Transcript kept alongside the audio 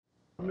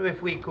wonder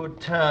if we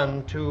could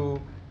turn to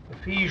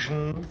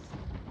Ephesians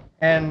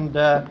and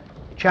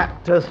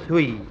chapter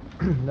 3,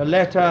 the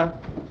letter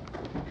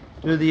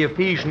to the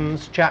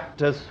Ephesians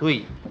chapter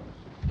 3.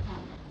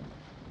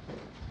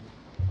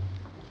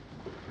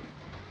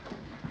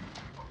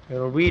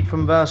 We'll read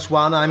from verse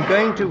 1. I'm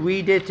going to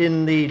read it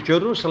in the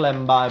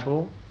Jerusalem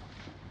Bible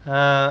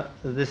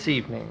this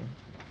evening.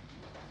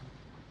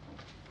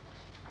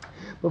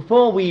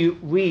 Before we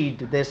read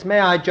this, may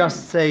I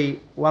just say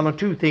one or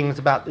two things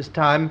about this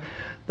time.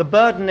 The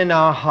burden in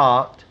our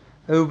heart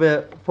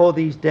for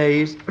these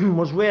days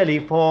was really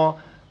for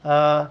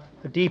a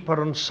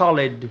deeper and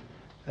solid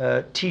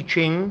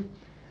teaching,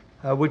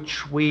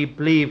 which we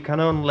believe can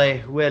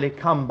only really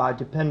come by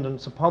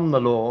dependence upon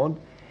the Lord,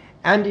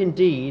 and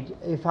indeed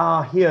if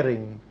our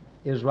hearing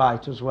is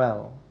right as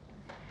well.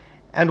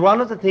 And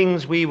one of the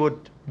things we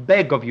would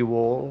beg of you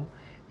all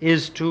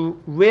is to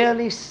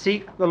really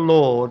seek the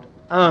Lord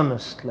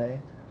earnestly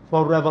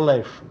for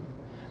revelation.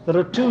 There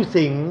are two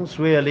things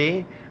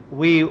really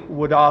we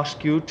would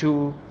ask you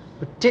to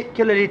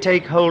particularly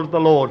take hold of the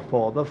Lord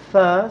for. The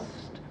first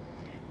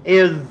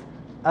is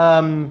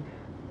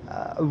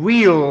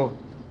real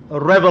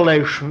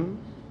revelation,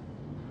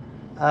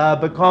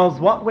 because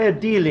what we're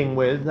dealing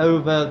with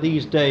over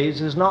these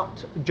days is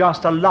not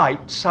just a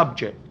light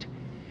subject.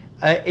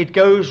 It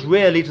goes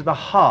really to the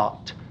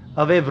heart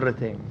of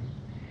everything.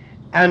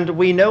 And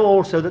we know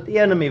also that the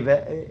enemy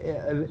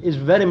is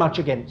very much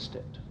against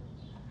it.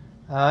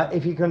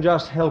 If he can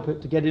just help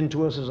it to get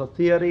into us as a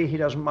theory, he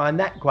doesn't mind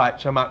that quite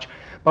so much.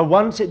 But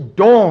once it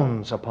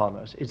dawns upon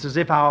us, it's as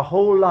if our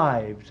whole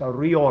lives are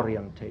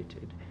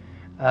reorientated,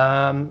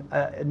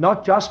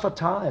 not just for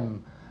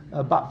time,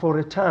 but for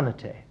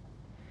eternity.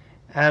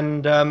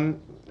 And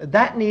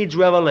that needs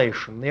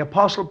revelation. The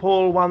Apostle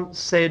Paul once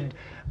said,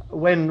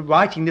 when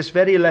writing this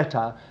very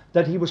letter,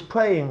 that he was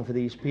praying for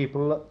these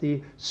people, that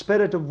the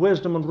spirit of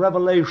wisdom and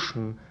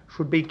revelation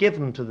should be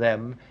given to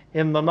them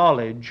in the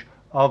knowledge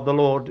of the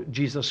Lord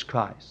Jesus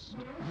Christ.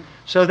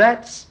 So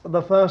that's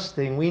the first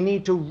thing. We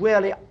need to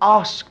really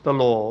ask the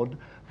Lord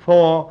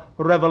for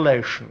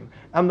revelation.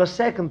 And the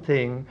second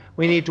thing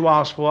we need to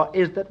ask for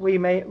is that we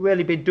may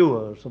really be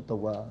doers of the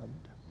word.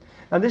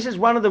 And this is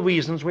one of the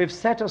reasons we've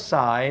set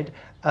aside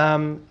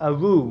a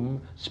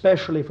room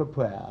specially for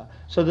prayer,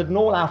 so that in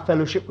all our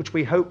fellowship, which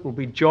we hope will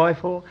be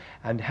joyful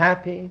and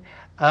happy,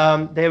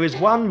 there is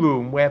one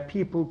room where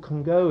people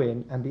can go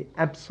in and be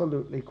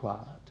absolutely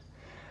quiet.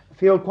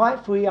 Feel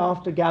quite free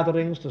after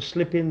gatherings to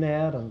slip in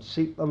there and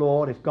seek the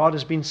Lord. If God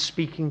has been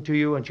speaking to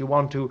you and you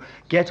want to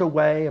get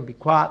away and be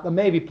quiet, there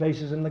may be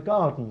places in the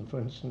garden, for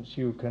instance,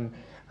 you can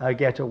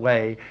get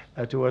away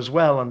to as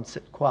well and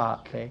sit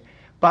quietly.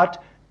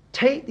 But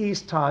take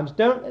these times,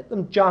 don't let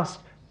them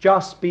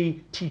just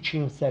be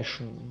teaching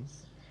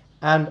sessions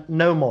and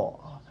no more.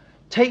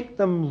 Take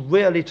them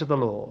really to the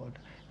Lord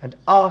and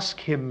ask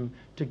him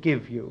to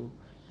give you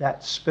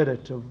that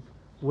spirit of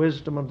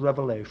wisdom and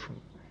revelation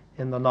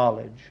in the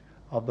knowledge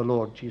of the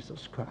Lord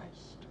Jesus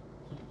Christ.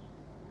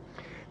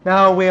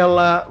 Now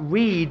we'll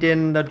read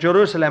in the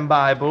Jerusalem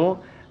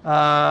Bible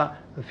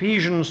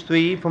Ephesians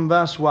 3 from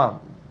verse 1.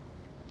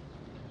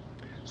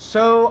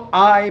 So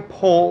I,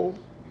 Paul,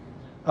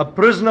 a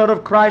prisoner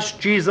of Christ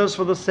Jesus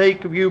for the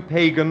sake of you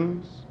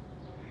pagans,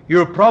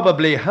 you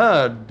probably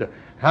heard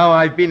how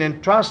I've been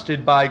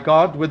entrusted by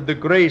God with the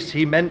grace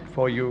he meant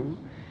for you,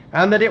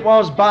 and that it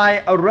was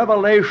by a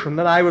revelation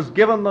that I was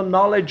given the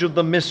knowledge of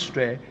the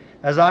mystery,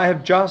 as I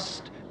have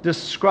just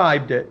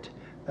described it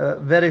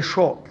very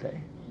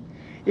shortly.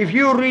 If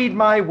you read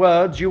my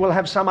words, you will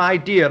have some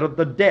idea of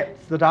the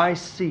depth that I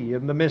see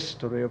in the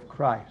mystery of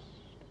Christ.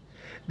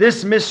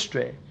 This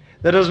mystery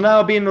that has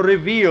now been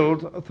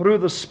revealed through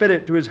the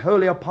Spirit to his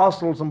holy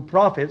apostles and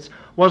prophets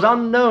was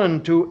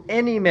unknown to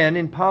any men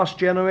in past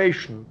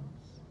generations.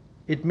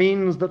 It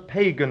means that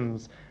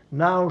pagans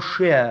now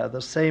share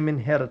the same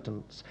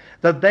inheritance,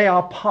 that they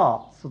are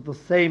parts of the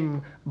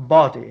same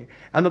body,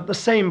 and that the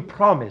same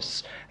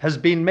promise has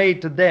been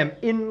made to them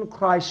in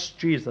Christ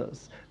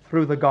Jesus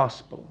through the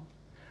gospel.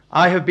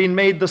 I have been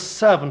made the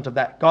servant of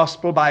that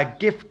gospel by a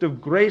gift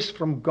of grace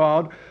from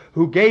God,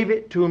 who gave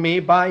it to me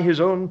by his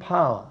own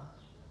power.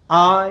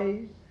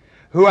 I,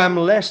 who am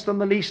less than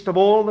the least of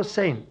all the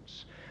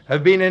saints,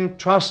 have been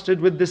entrusted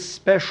with this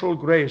special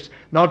grace,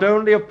 not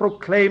only of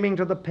proclaiming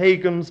to the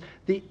pagans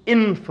the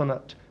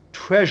infinite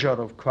treasure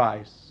of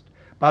Christ,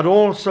 but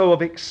also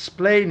of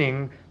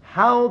explaining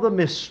how the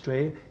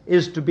mystery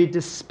is to be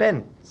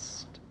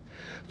dispensed.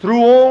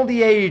 Through all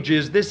the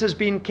ages, this has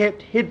been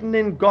kept hidden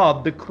in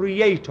God, the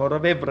creator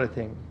of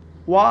everything.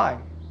 Why?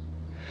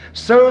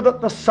 So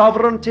that the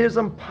sovereignties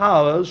and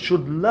powers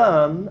should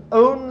learn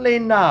only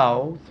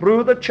now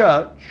through the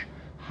church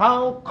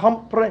how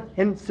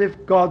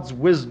comprehensive God's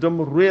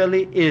wisdom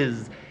really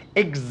is,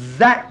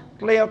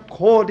 exactly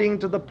according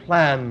to the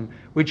plan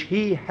which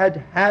he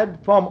had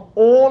from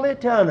all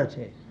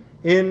eternity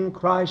in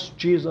Christ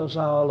Jesus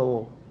our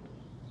Lord.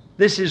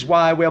 This is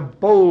why we're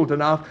bold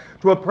enough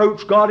to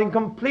approach God in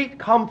complete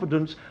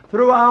confidence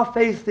through our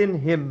faith in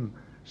him.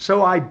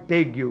 So I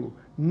beg you,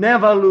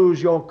 Never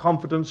lose your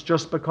confidence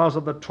just because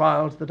of the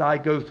trials that I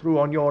go through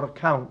on your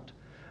account,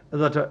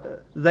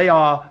 that they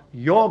are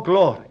your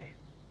glory.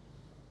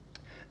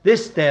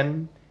 This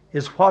then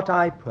is what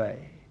I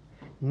pray,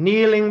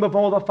 kneeling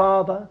before the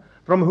Father,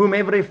 from whom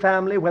every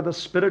family, whether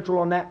spiritual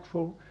or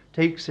natural,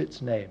 takes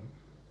its name.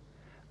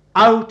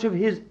 Out of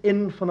his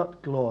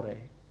infinite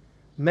glory,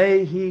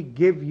 may he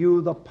give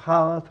you the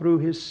power through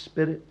his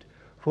Spirit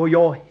for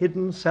your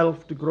hidden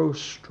self to grow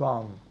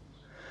strong,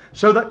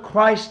 so that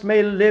Christ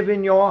may live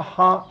in your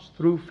hearts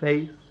through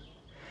faith,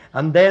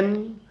 and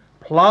then,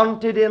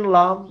 planted in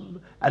love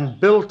and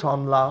built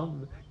on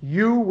love,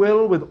 you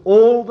will, with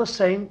all the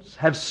saints,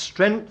 have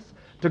strength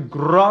to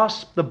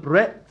grasp the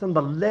breadth and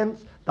the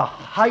length, the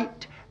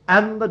height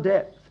and the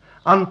depth,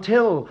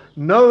 until,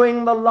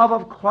 knowing the love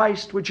of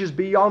Christ which is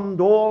beyond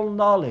all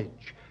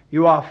knowledge,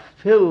 you are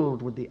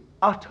filled with the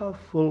utter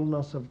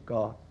fullness of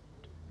God.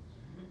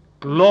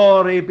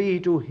 Glory be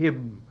to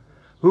him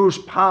whose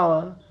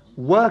power,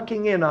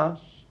 working in us,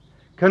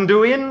 can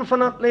do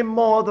infinitely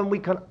more than we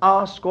can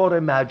ask or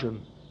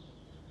imagine.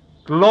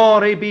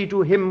 Glory be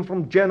to him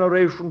from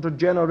generation to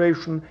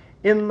generation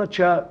in the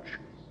church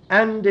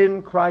and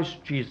in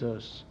Christ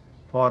Jesus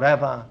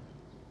forever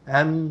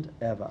and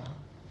ever.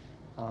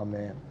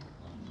 Amen.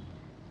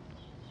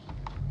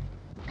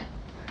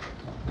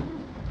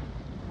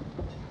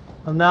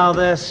 And now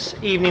this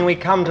evening we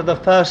come to the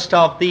first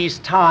of these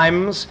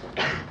times,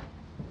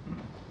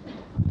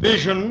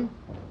 vision.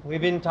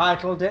 We've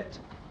entitled it,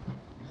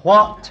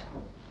 What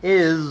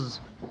is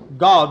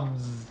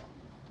God's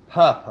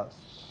Purpose?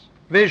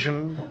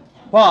 Vision,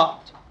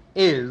 what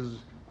is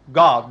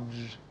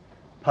God's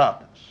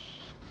purpose?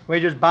 We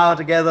just bow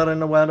together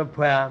in a word of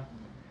prayer.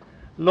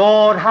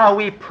 Lord, how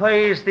we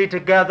praise thee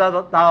together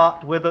that thou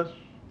art with us,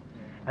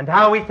 and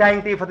how we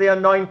thank thee for the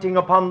anointing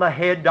upon the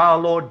head, our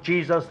Lord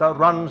Jesus, that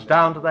runs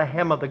down to the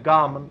hem of the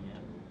garment.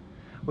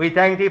 We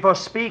thank thee for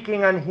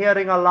speaking and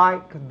hearing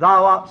alike.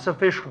 Thou art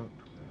sufficient.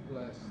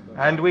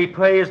 And we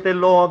praise thee,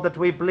 Lord, that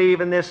we believe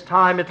in this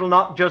time it'll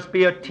not just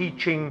be a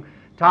teaching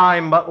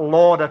time, but,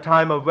 Lord, a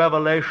time of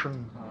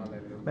revelation.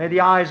 Hallelujah. May the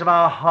eyes of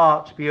our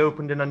hearts be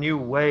opened in a new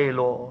way,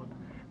 Lord.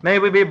 May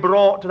we be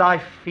brought to thy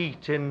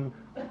feet in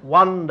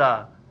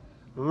wonder,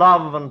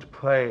 love, and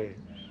praise.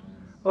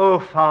 Oh,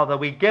 Father,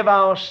 we give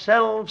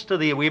ourselves to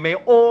thee. We may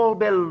all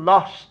be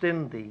lost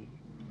in thee.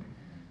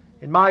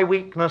 In my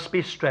weakness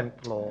be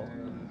strength, Lord.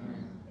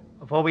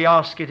 For we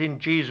ask it in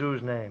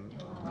Jesus' name.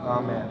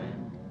 Amen.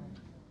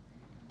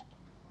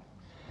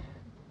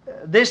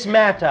 This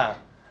matter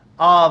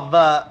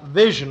of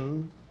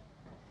vision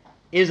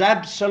is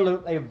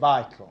absolutely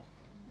vital.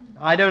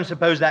 I don't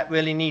suppose that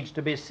really needs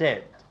to be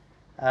said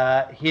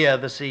here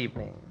this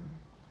evening.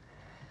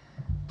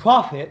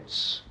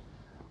 Prophets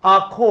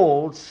are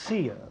called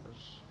seers.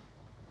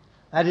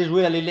 That is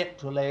really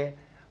literally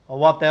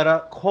what they're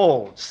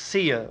called,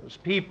 seers,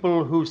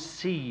 people who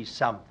see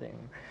something.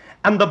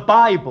 And the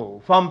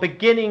Bible, from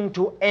beginning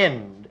to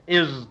end,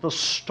 is the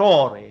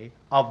story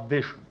of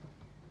vision.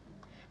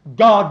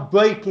 God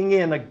breaking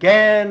in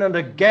again and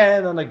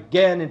again and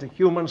again into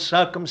human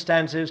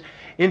circumstances,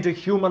 into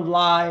human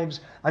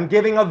lives, and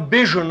giving a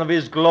vision of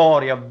his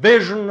glory, a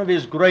vision of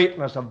his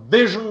greatness, a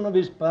vision of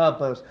his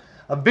purpose,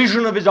 a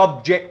vision of his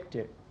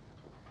objective.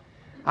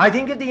 I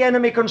think if the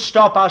enemy can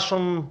stop us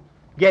from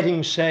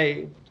getting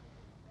saved,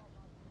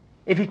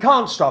 if he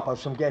can't stop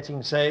us from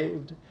getting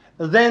saved,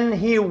 then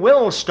he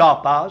will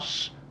stop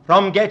us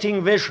from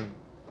getting vision,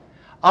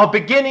 of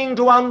beginning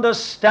to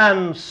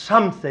understand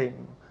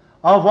something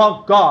of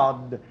what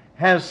God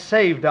has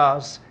saved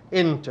us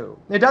into.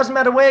 It doesn't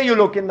matter where you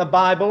look in the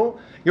Bible,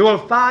 you will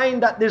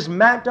find that this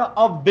matter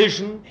of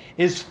vision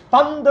is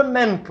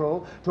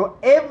fundamental to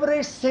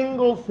every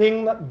single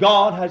thing that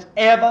God has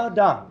ever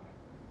done.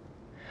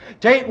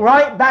 Take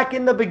right back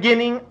in the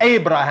beginning,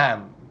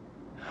 Abraham.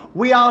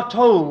 We are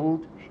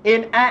told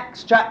in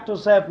Acts chapter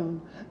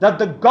 7 that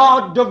the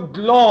God of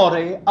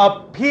glory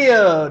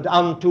appeared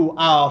unto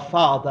our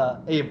father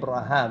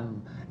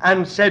Abraham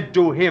and said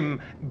to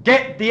him,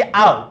 "Get thee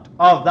out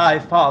of thy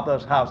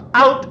father's house,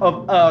 out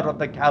of Ur of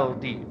the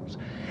Chaldees."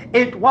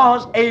 It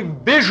was a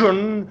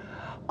vision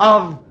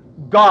of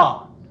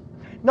God.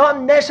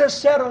 Not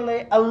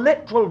necessarily a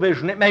literal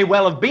vision. It may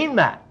well have been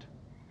that.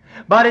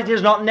 But it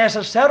is not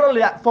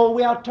necessarily that, for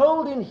we are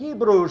told in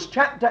Hebrews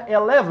chapter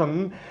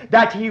 11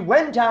 that he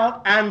went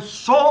out and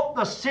sought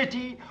the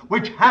city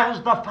which has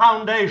the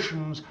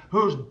foundations,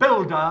 whose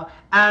builder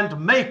and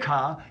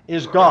maker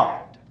is God.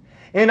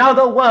 In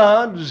other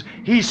words,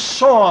 he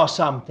saw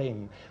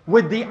something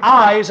with the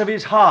eyes of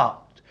his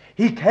heart.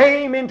 He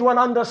came into an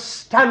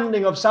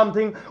understanding of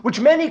something which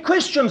many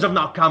Christians have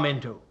not come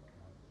into.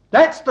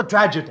 That's the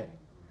tragedy.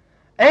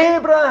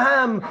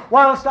 Abraham,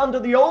 whilst under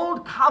the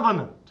old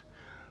covenant,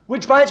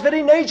 which by its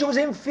very nature was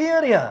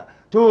inferior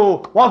to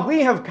what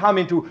we have come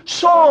into,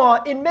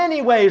 saw in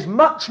many ways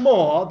much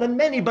more than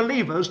many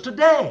believers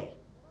today.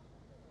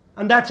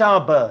 And that's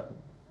our burden.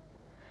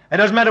 It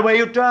doesn't matter where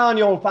you turn,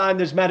 you'll find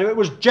this matter. It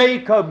was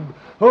Jacob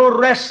who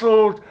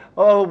wrestled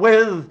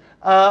with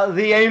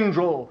the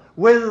angel,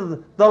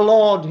 with the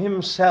Lord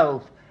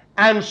himself,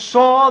 and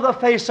saw the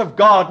face of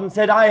God and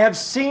said, I have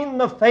seen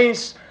the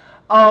face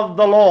of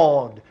the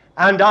Lord,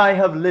 and I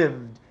have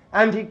lived.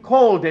 And he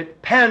called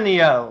it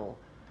Peniel,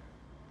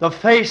 the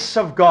face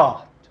of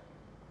God.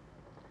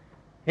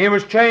 He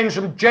was changed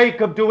from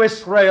Jacob to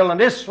Israel,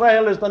 and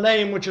Israel is the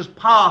name which is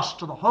passed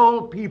to the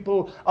whole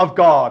people of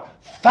God,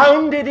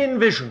 founded in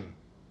vision.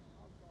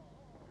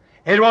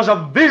 It was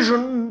a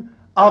vision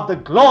of the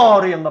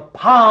glory and the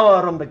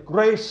power and the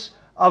grace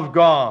of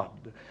God.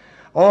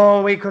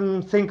 Oh, we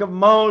can think of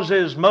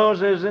Moses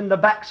in the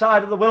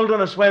backside of the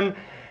wilderness when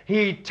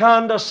he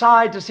turned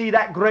aside to see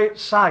that great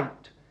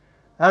sight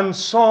and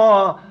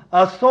saw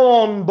a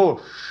thorn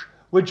bush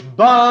which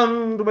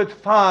burned with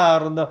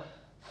fire, and the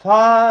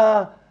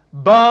fire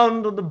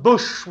burned and the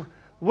bush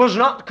was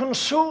not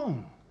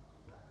consumed.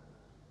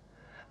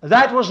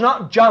 That was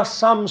not just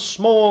some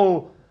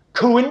small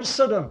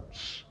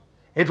coincidence.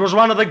 It was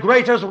one of the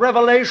greatest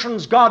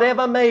revelations God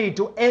ever made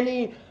to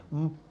any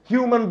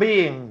human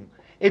being.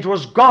 It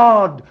was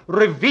God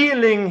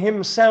revealing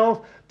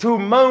himself to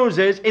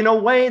Moses in a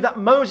way that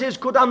Moses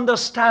could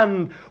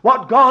understand.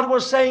 What God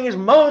was saying is,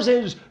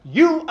 Moses,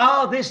 you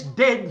are this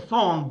dead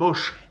thorn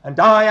bush, and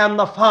I am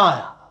the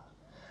fire.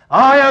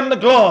 I am the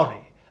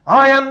glory.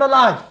 I am the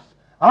life.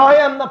 I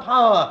am the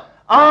power.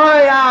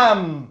 I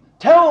am.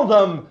 Tell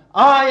them,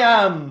 I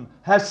am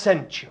has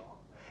sent you.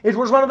 It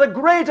was one of the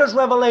greatest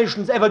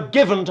revelations ever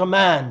given to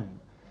man.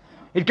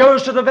 It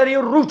goes to the very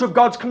root of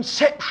God's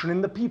conception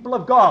in the people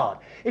of God.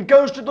 It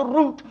goes to the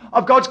root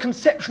of God's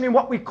conception in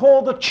what we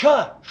call the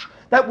church,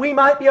 that we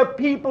might be a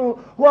people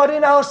who are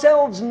in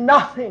ourselves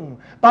nothing,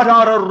 but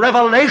are a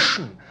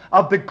revelation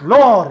of the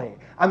glory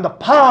and the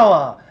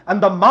power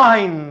and the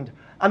mind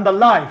and the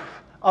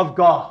life of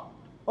God.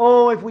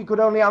 Oh, if we could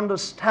only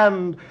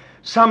understand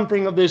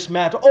something of this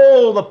matter.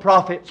 All the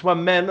prophets were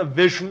men of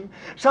vision.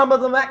 Some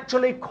of them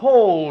actually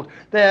called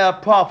their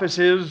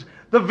prophecies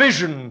the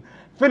vision.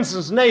 For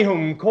instance,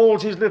 Nahum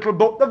calls his little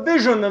book the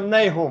Vision of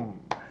Nahum.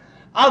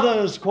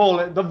 Others call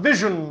it the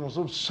visions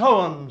of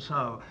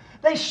so-and-so.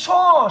 They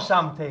saw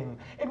something.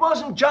 It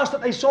wasn't just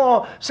that they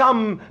saw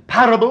some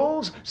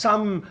parables,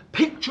 some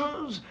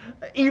pictures,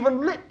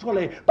 even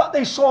literally, but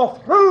they saw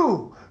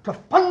through to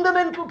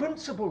fundamental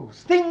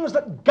principles, things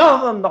that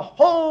govern the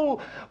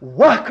whole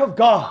work of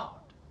God.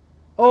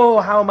 Oh,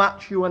 how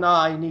much you and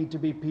I need to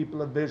be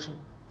people of vision.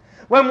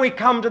 When we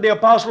come to the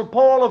Apostle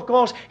Paul, of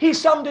course, he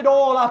summed it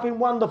all up in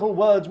wonderful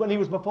words when he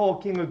was before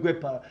King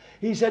Agrippa.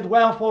 He said,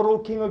 wherefore, O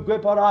King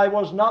Agrippa, I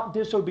was not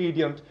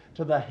disobedient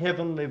to the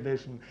heavenly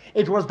vision.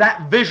 It was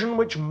that vision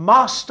which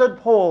mastered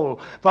Paul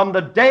from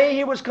the day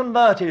he was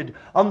converted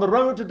on the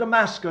road to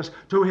Damascus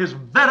to his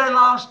very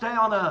last day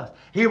on earth.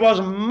 He was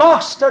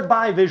mastered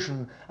by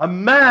vision, a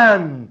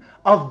man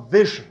of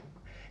vision.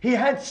 He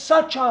had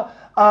such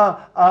a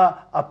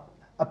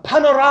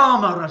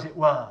panorama, as it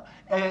were,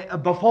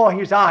 before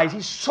his eyes.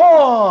 He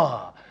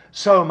saw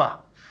so much.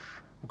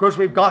 Of course,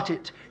 we've got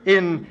it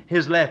in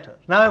his letters.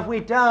 Now, if we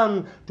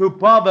turn to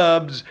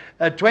Proverbs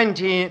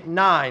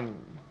 29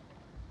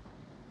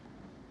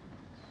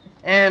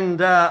 and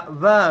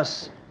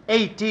verse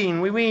 18,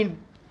 we read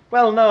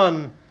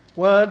well-known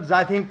words,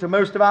 I think, to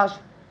most of us.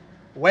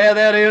 Where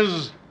there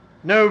is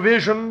no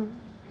vision,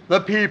 the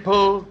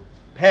people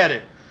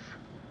perish.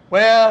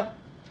 Where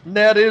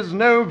there is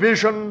no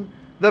vision,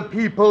 the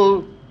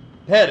people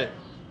perish.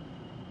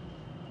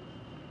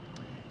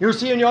 You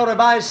see in your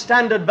Revised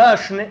Standard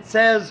Version it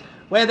says,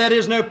 where there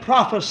is no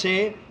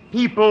prophecy,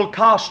 people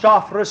cast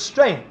off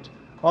restraint.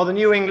 Or the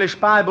New English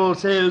Bible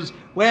says,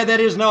 where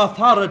there is no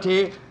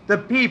authority, the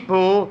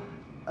people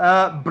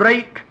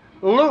break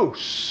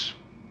loose.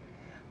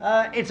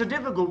 It's a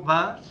difficult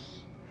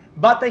verse,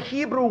 but the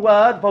Hebrew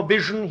word for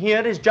vision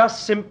here is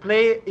just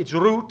simply, its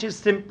root is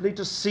simply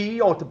to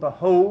see or to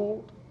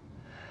behold.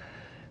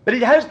 But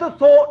it has the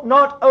thought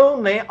not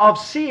only of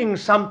seeing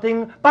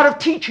something, but of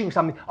teaching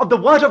something, of the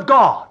Word of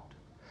God.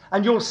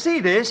 And you'll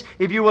see this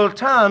if you will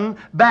turn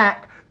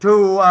back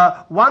to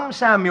 1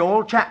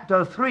 Samuel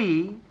chapter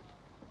 3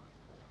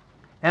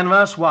 and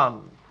verse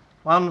 1.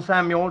 1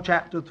 Samuel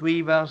chapter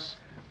 3 verse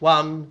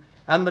 1.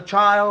 And the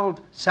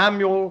child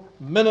Samuel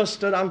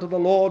ministered unto the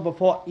Lord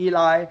before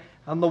Eli,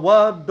 and the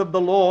word of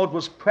the Lord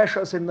was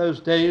precious in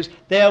those days.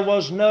 There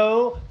was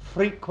no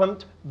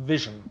frequent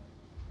vision.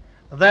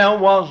 There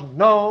was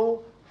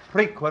no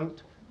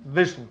frequent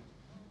vision.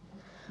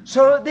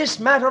 So this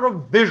matter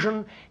of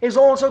vision is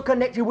also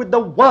connected with the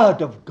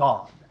Word of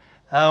God.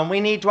 We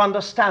need to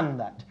understand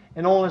that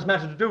in all this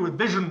matter to do with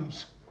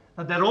visions,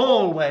 that they're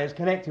always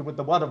connected with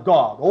the Word of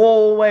God,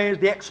 always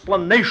the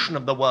explanation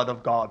of the Word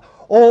of God,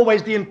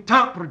 always the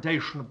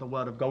interpretation of the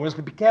Word of God. We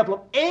must be careful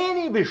of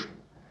any vision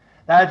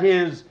that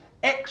is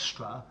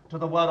extra to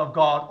the Word of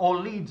God or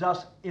leads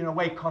us in a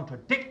way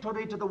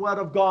contradictory to the Word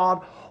of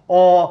God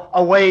or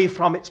away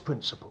from its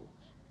principles.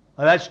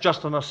 Now, that's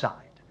just an aside.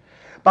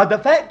 But the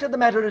fact of the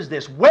matter is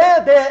this: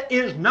 where there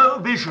is no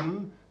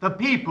vision, the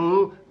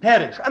people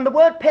perish. And the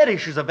word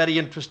perish is a very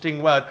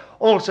interesting word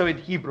also in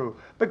Hebrew,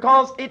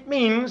 because it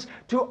means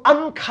to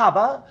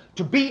uncover,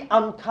 to be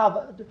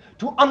uncovered,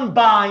 to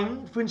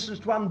unbind, for instance,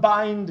 to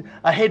unbind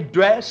a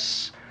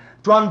headdress,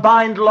 to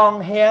unbind long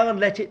hair and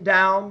let it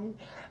down,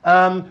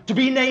 to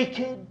be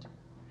naked,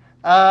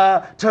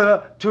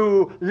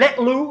 to let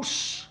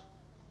loose,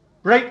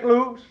 break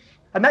loose.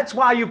 And that's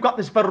why you've got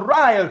this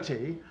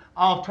variety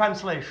of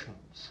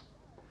translations.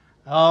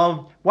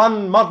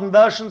 One modern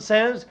version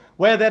says,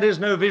 where there is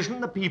no vision,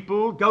 the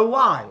people go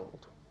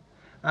wild.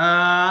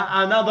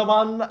 Another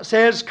one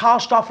says,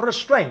 cast off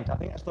restraint. I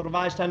think that's the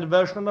Revised Standard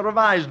Version and the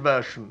Revised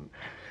Version.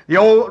 The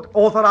Old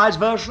Authorized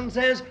Version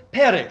says,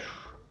 perish.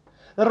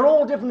 They're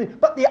all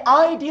different. But the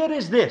idea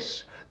is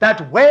this,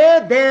 that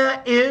where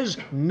there is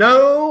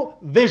no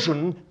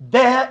vision,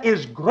 there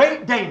is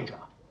great danger.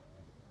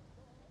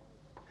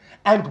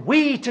 And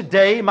we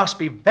today must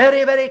be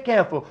very, very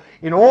careful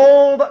in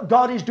all that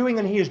God is doing,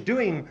 and He is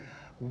doing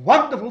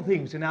wonderful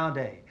things in our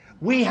day.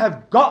 We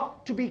have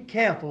got to be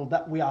careful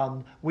that we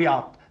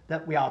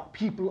are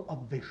people of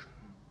vision.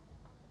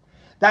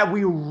 That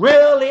we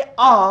really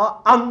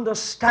are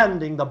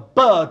understanding the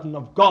burden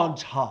of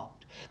God's heart.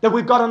 That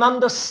we've got an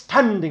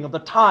understanding of the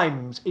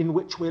times in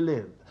which we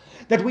live.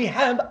 That we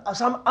have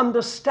some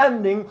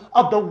understanding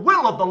of the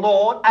will of the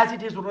Lord as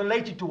it is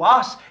related to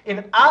us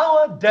in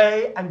our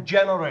day and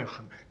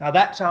generation. Now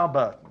that's our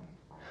burden.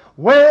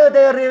 Where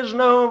there is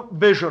no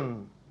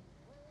vision,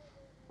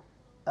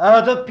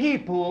 the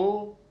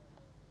people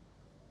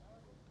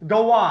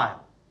go wild,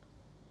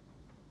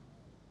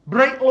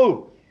 break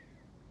loose.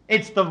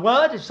 It's the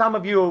word. If some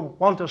of you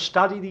want to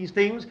study these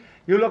things,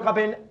 you look up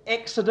in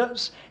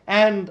Exodus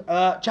and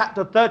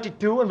chapter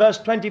 32 and verse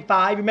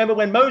 25. Remember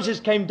when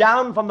Moses came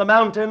down from the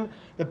mountain,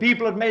 the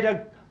people had made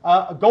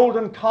a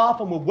golden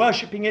calf and were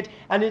worshipping it,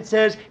 and it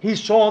says he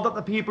saw that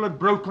the people had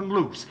broken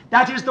loose.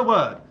 That is the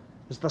word.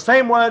 It's the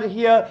same word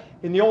here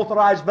in the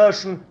Authorized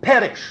Version,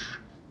 perish,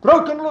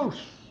 broken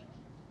loose,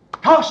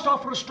 cast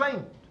off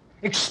restraint,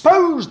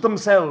 exposed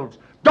themselves,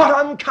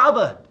 got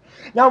uncovered.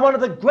 Now, one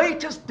of the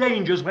greatest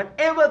dangers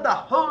whenever the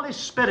Holy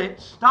Spirit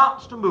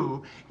starts to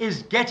move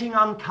is getting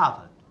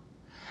uncovered.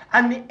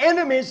 And the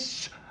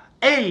enemy's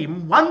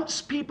aim,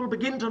 once people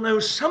begin to know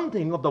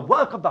something of the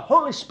work of the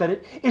Holy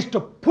Spirit, is to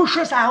push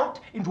us out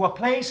into a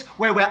place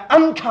where we're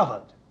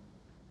uncovered.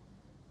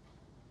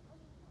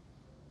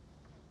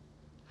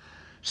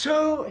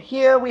 So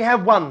here we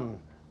have one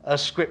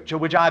scripture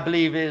which I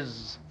believe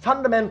is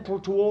fundamental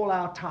to all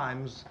our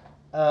times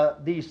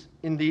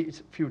in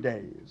these few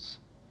days.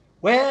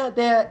 Where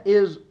there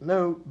is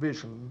no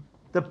vision,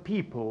 the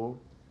people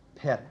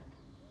perish.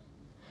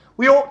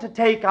 We ought to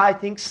take, I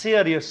think,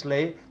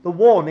 seriously the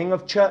warning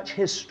of church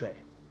history.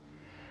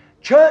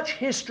 Church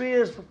history,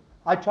 as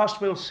I trust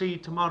we'll see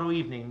tomorrow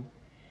evening,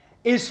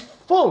 is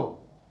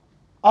full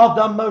of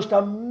the most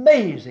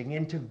amazing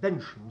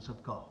interventions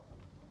of God.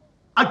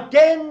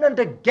 Again and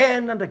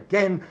again and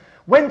again,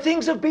 when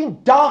things have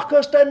been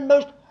darkest and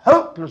most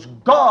hopeless,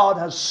 God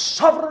has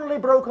sovereignly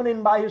broken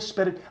in by His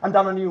Spirit and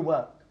done a new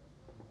work.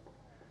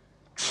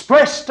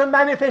 Expressed and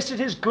manifested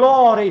His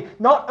glory,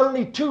 not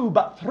only to,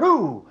 but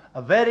through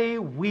a very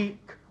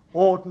weak,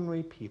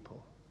 ordinary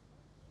people.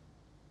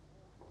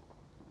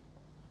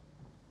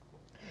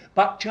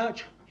 But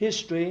church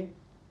history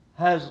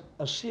has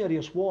a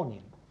serious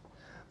warning.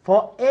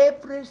 For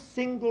every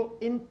single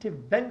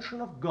intervention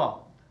of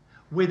God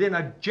within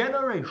a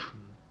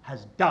generation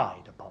has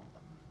died upon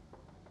them,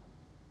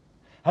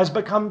 has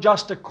become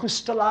just a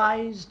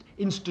crystallized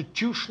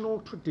institutional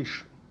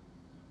tradition.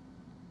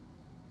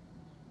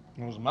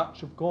 As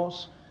much, of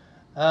course,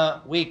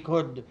 we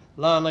could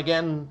learn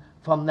again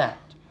from that.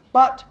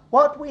 But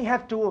what we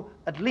have to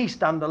at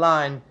least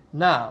underline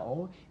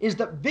now is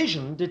that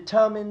vision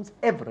determines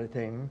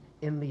everything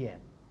in the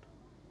end.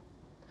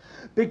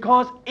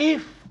 Because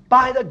if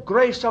by the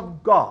grace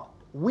of God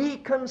we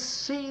can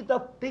see the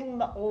thing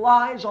that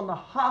lies on the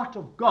heart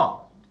of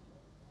God,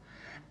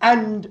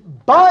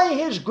 and by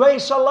His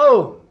grace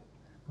alone,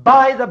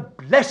 by the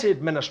blessed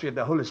ministry of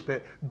the Holy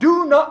Spirit,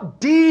 do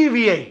not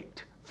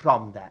deviate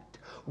from that,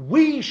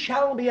 we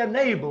shall be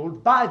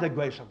enabled by the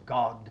grace of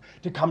God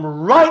to come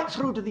right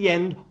through to the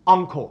end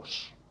on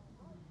course.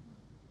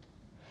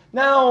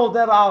 Now,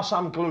 there are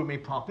some gloomy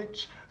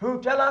prophets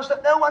who tell us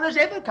that no one has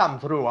ever come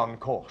through on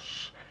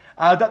course,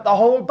 that the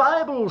whole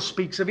Bible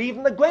speaks of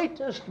even the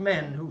greatest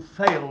men who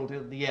failed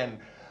at the end.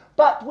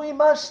 But we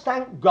must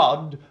thank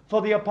God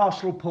for the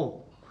Apostle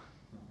Paul.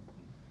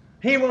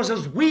 He was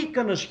as weak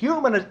and as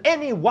human as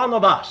any one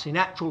of us in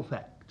actual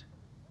fact.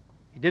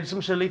 He did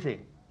some silly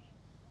things.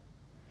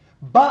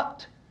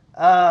 But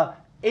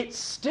it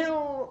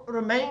still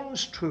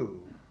remains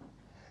true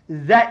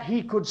that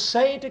he could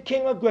say to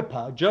King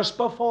Agrippa just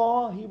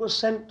before he was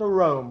sent to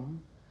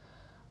Rome,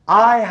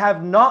 I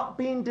have not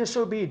been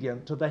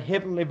disobedient to the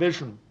heavenly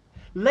vision.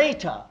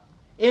 Later,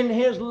 in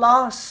his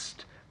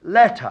last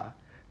letter,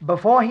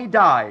 before he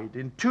died,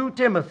 in 2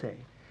 Timothy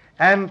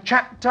and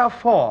chapter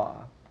 4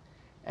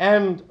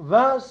 and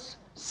verse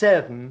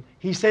 7,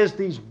 he says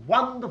these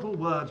wonderful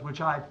words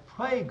which I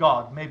pray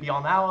God may be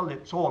on our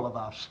lips, all of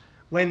us,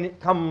 when it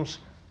comes,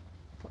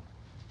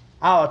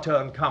 our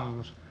turn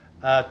comes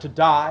to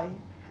die,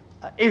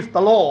 if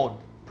the Lord,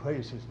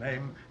 praise his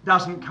name,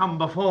 doesn't come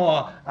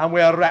before and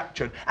we're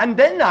raptured. And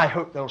then I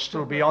hope they'll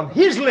still be on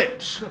his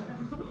lips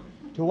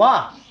to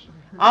us.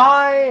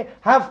 I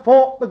have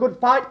fought the good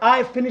fight, I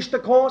have finished the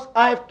course,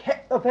 I have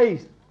kept the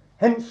faith.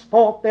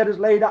 Henceforth there is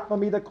laid up for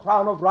me the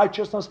crown of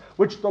righteousness,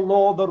 which the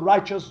Lord, the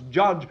righteous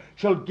judge,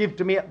 shall give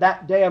to me at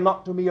that day, and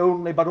not to me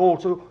only, but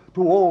also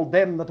to all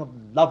them that have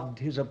loved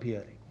his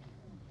appearing.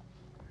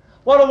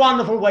 What a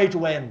wonderful way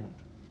to end.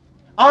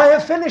 I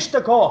have finished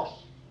the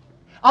course.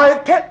 I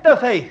have kept the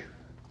faith.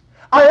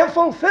 I have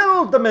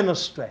fulfilled the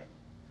ministry.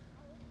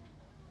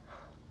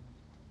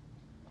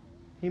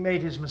 He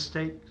made his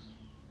mistakes,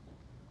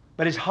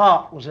 but his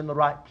heart was in the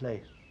right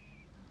place.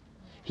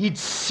 He'd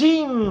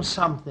seen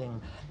something,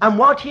 and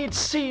what he'd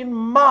seen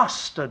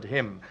mastered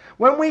him.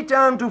 When we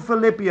turn to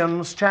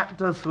Philippians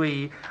chapter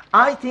 3,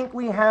 I think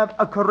we have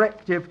a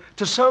corrective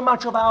to so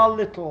much of our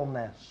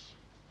littleness.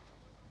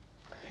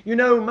 You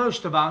know,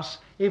 most of us,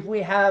 if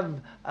we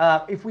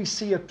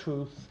see a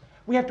truth,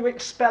 we have to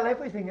expel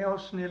everything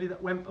else nearly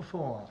that went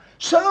before.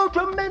 So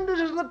tremendous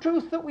is the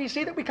truth that we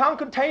see that we can't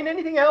contain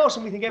anything else,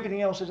 and we think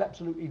everything else is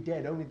absolutely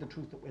dead, only the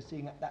truth that we're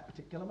seeing at that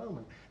particular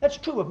moment. That's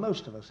true of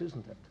most of us,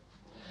 isn't it?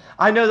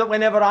 I know that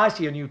whenever I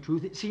see a new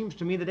truth, it seems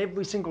to me that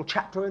every single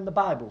chapter in the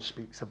Bible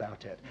speaks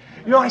about it.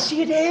 You know, I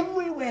see it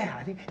everywhere.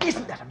 I think,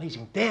 isn't that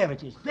amazing? There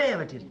it is,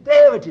 there it is,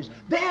 there it is,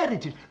 there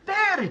it is,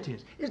 there it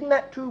is. Isn't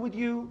that true with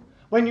you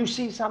when you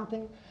see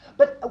something?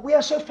 But we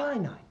are so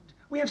finite.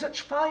 We have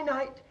such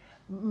finite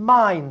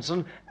minds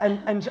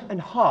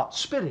and hearts,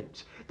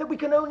 spirits, that we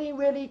can only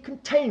really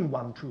contain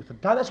one truth at a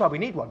time. That's why we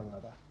need one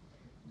another.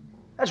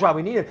 That's why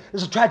we need it.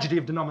 There's a tragedy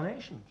of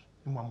denominations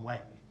in one way.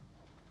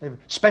 They've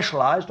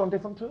specialized on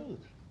different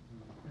truths.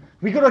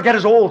 We've got to get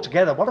us all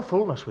together. What a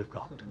fullness we've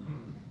got.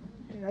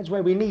 That's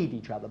where we need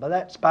each other. But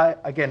that's, by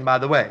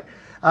the way.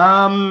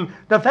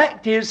 The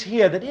fact is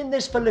here that in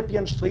this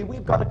Philippians 3,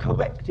 we've got a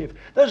corrective.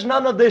 There's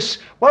none of this,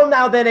 well,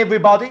 now then,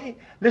 everybody,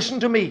 listen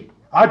to me.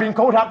 I've been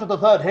caught up to the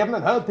third heaven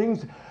and heard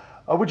things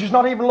which is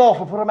not even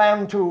lawful for a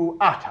man to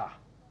utter.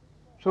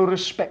 So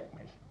respect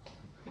me.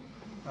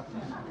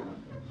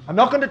 I'm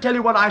not going to tell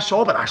you what I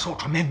saw, but I saw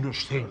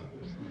tremendous things.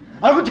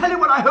 I will tell you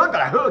what I heard, but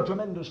I heard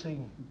tremendous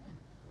things.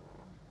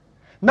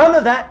 None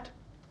of that.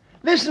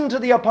 Listen to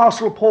the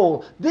Apostle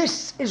Paul.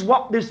 This is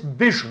what this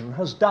vision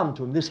has done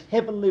to him, this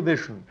heavenly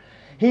vision.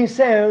 He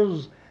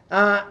says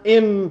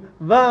in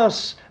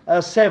verse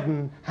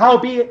 7,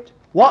 howbeit,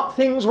 what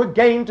things were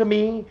gained to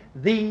me,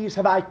 these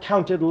have I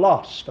counted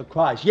loss for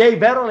Christ. Yea,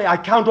 verily, I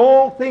count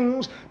all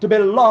things to be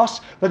loss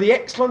for the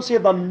excellency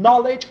of the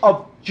knowledge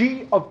of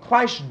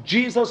Christ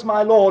Jesus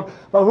my Lord,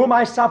 for whom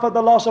I suffer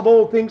the loss of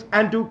all things,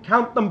 and do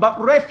count them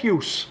but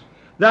refuse,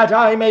 that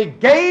I may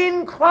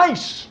gain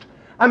Christ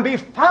and be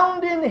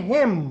found in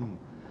him,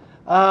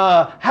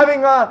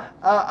 having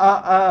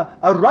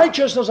a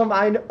righteousness of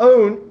mine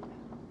own,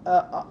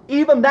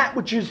 even that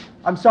which is,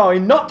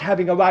 not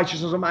having a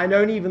righteousness of mine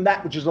own, even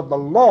that which is of the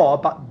law,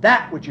 but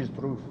that which is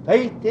through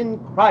faith in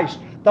Christ,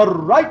 the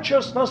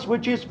righteousness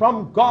which is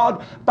from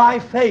God by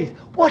faith.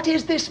 What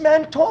is this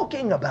man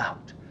talking about?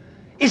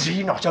 Is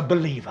he not a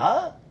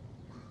believer?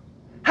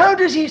 How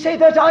does he say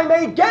that I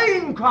may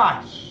gain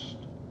Christ?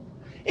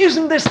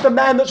 Isn't this the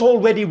man that's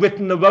already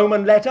written the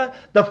Roman letter,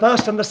 the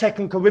 1st and the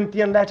 2nd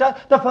Corinthian letter,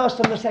 the 1st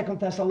and the 2nd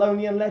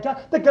Thessalonian letter,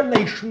 the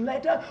Galatian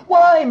letter?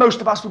 Why,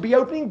 most of us will be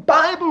opening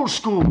Bible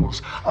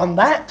schools on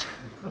that.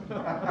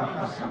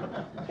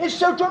 It's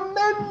so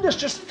tremendous.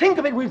 Just think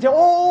of it. We say,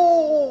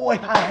 oh,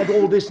 if I had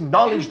all this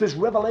knowledge, this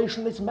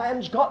revelation this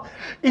man's got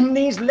in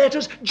these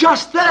letters,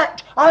 just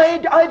that,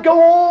 I'd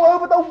go all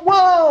over the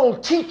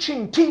world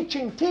teaching.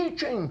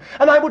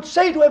 And I would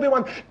say to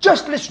everyone,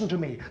 just listen to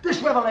me,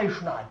 this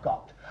revelation I've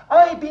got.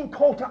 I've been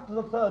caught up to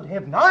the third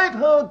heaven. I've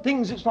heard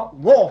things it's not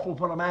lawful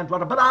for a man to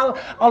utter, but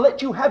I'll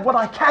let you have what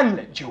I can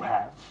let you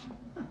have.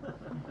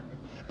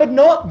 But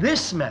not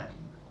this man.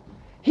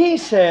 He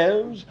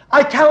says,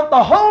 I count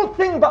the whole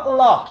thing but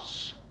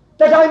loss,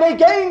 that I may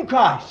gain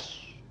Christ,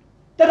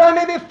 that I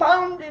may be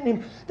found in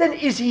him. Then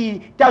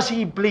does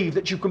he believe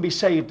that you can be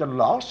saved and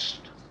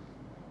lost?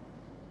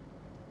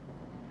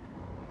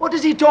 What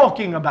is he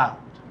talking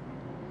about?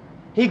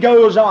 He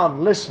goes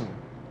on, listen.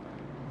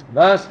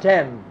 Verse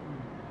 10,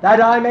 that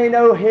I may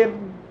know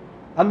him,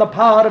 and the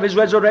power of his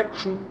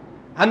resurrection,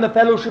 and the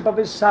fellowship of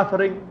his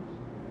sufferings,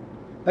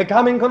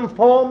 becoming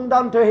conformed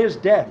unto his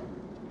death,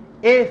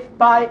 if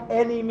by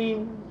any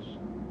means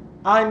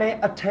I may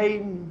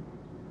attain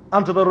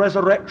unto the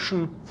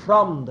resurrection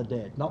from the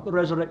dead. Not the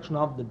resurrection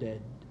of the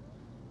dead,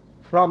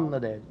 from the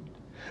dead.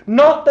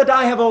 Not that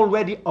I have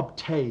already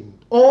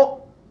obtained,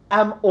 or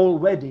am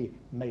already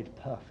made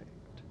perfect,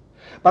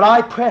 but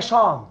I press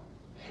on,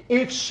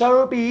 if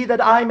so be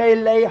that I may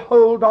lay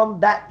hold on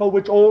that for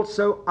which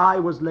also I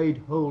was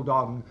laid hold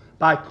on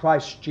by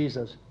Christ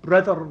Jesus.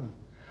 Brethren,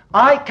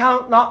 I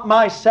count not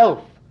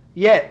myself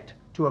yet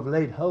to to have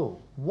laid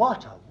hold.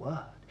 What a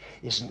word.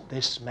 Isn't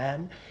this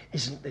man a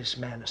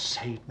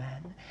saved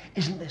man?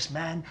 Isn't this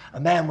man a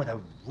man with a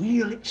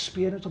real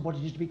experience of what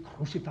it is to be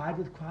crucified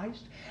with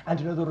Christ and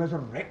to know the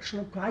resurrection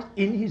of Christ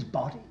in his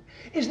body?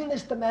 Isn't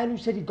this the man who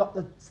said he'd got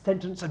the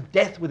sentence of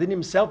death within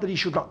himself, that he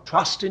should not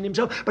trust in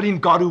himself, but in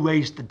God who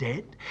raised the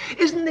dead?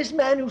 Isn't this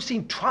man who's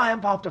seen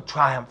triumph after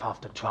triumph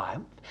after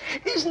triumph?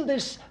 Isn't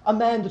this a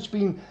man that's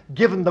been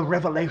given the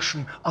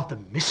revelation of the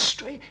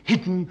mystery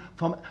hidden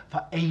for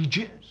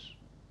ages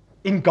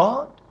in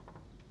God?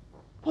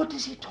 What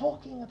is he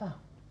talking about?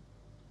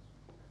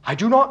 I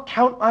do not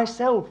count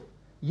myself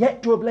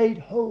yet to have laid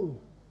hold.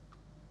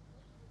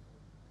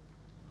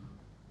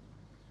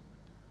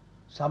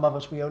 Some of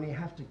us, we only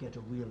have to get a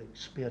real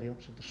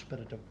experience of the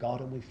Spirit of God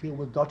and we feel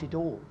we've got it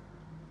all.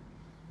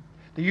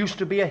 There used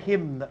to be a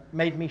hymn that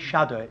made me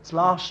shudder. Its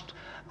last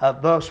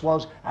verse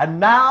was,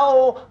 "And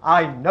now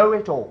I know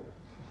it all."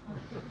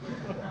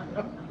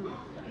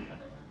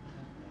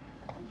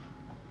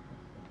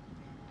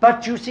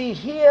 But you see,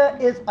 here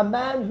is a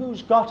man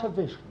who's got a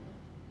vision.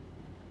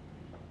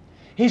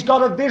 He's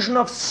got a vision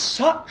of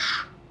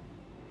such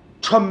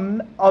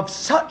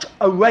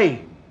a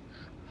range,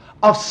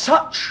 of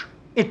such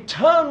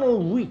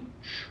eternal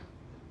reach,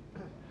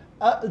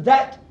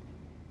 that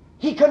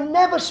he can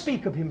never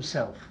speak of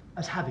himself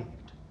as having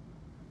it.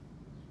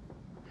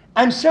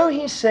 And so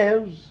he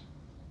says,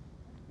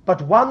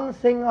 "But one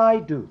thing I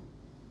do,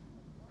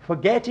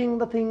 forgetting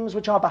the things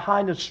which are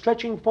behind and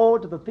stretching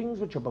forward to the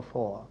things which are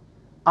before,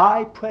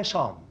 I press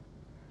on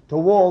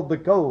toward the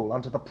goal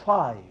unto the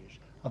prize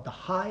of the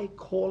high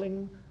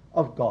calling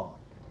of God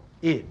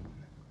in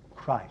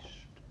Christ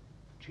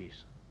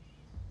Jesus."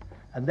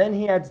 And then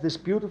he adds this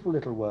beautiful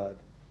little word,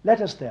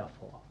 "Let us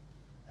therefore,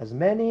 as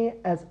many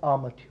as are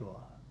mature,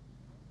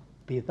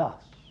 be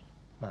thus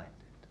minded."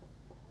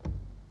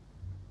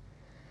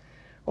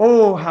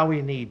 Oh, how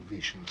we need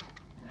vision.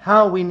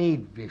 How we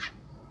need vision.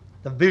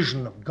 The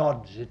vision of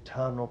God's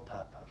eternal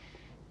purpose.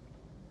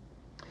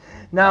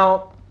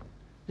 Now,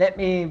 let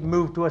me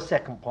move to a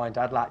second point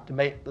I'd like to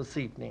make this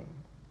evening.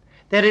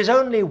 There is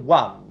only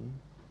one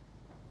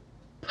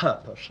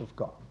purpose of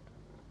God.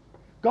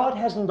 God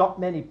hasn't got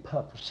many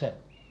purposes.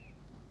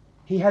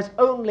 He has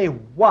only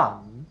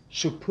one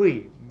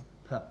supreme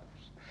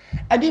purpose.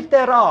 And if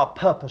there are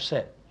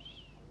purposes,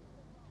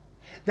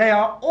 they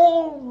are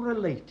all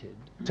related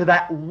to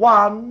that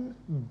one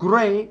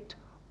great,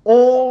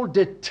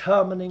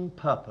 all-determining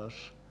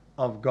purpose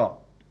of God.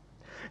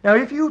 Now,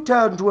 if you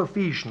turn to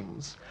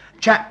Ephesians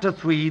chapter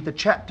 3, the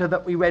chapter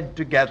that we read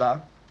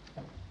together,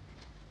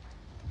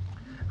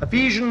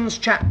 Ephesians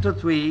chapter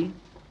 3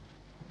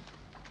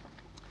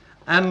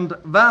 and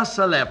verse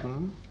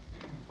 11,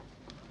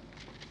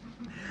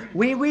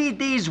 we read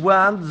these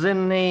words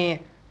in the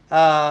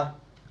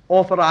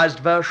Authorized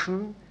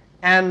Version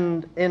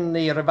and in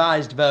the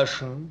Revised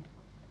Version,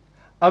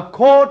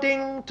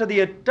 "According to the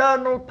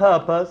eternal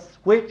purpose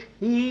which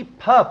he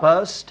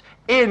purposed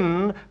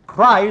in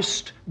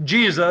Christ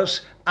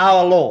Jesus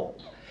our Lord."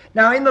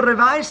 Now, in the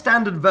Revised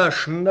Standard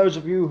Version, those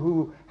of you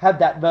who have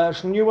that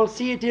version, you will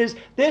see it is,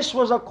 "This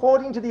was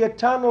according to the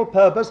eternal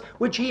purpose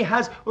which he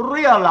has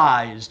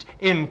realized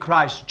in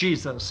Christ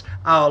Jesus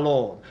our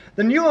Lord."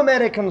 The New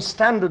American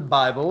Standard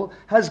Bible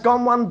has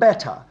gone one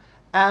better,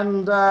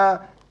 and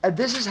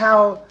this is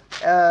how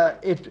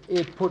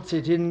it puts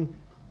it in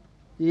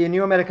the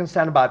New American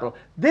Standard Bible.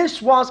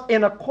 "This was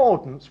in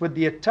accordance with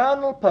the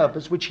eternal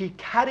purpose which he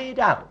carried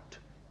out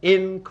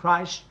in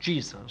Christ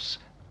Jesus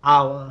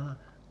our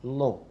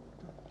Lord."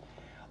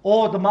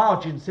 Or the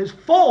margin says,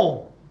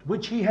 "Formed,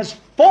 which he has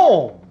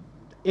formed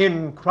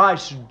in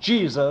Christ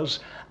Jesus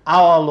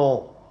our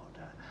Lord."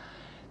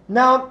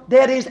 Now,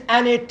 there is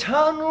an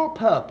eternal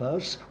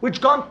purpose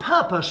which God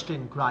purposed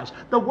in Christ.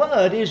 The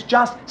word is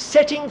just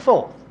setting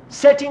forth.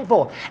 Setting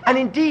forth. And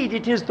indeed,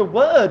 it is the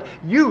word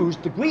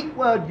used, the Greek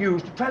word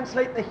used to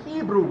translate the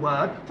Hebrew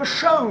word for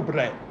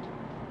showbread.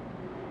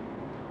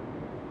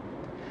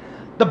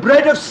 The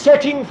bread of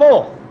setting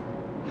forth.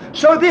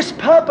 So this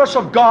purpose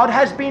of God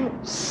has been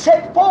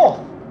set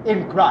forth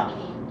in Christ.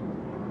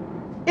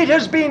 It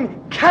has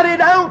been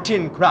carried out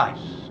in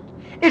Christ.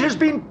 It has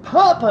been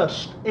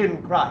purposed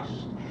in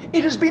Christ.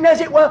 It has been,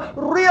 as it were,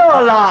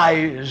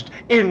 realized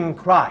in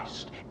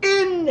Christ.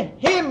 In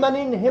him and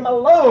in him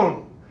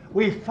alone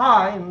we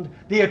find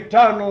the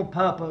eternal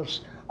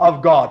purpose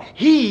of God.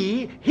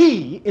 He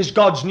is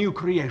God's new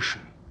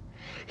creation.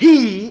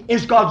 He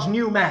is God's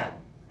new man.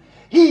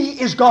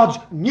 He is God's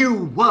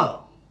new world.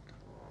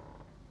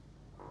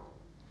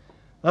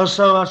 There's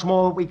so much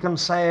more we can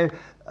say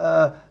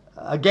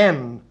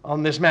again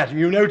on this matter.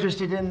 You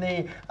noticed it in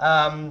the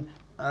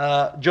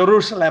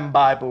Jerusalem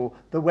Bible,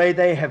 the way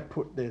they have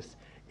put this.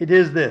 It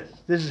is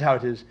this. This is how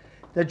it is.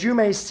 "That you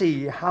may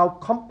see how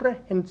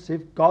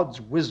comprehensive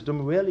God's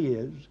wisdom really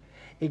is,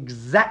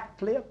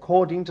 exactly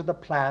according to the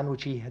plan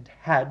which he had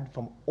had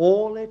from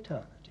all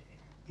eternity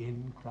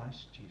in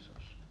Christ Jesus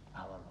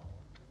our Lord."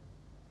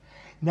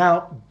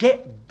 Now,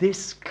 get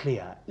this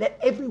clear. Let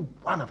every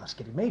one of us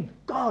get it. May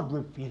God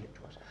reveal it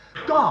to us.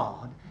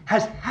 God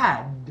has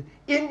had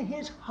in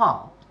his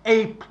heart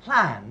a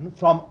plan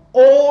from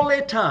all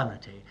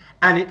eternity,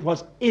 and it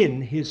was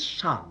in his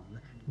Son,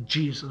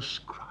 Jesus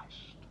Christ.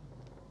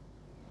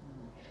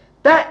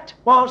 That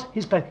was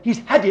his plan. He's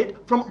had it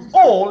from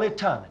all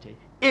eternity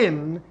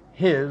in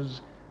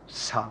his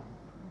Son.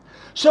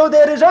 So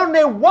there is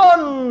only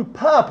one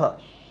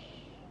purpose,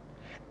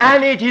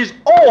 and it is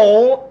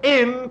all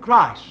in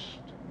Christ.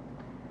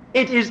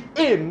 It is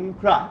in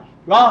Christ.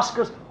 You ask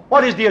us,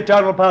 what is the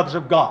eternal purpose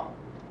of God?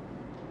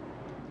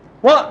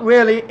 What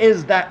really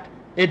is that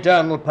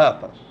eternal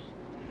purpose?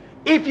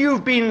 If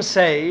you've been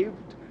saved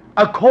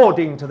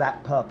according to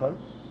that purpose,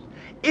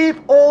 if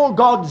all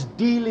God's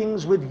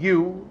dealings with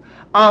you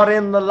are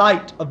in the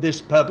light of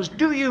this purpose,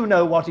 do you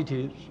know what it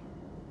is?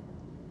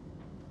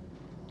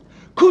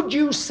 Could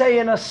you say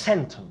in a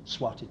sentence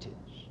what it is?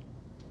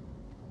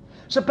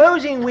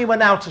 Supposing we were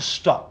now to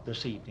stop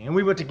this evening and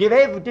we were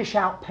to dish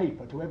out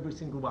paper to every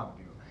single one of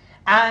you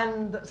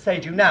and say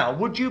to you, now,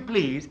 would you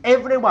please,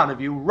 every one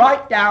of you,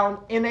 write down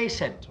in a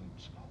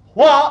sentence,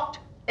 what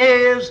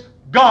is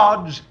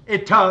God's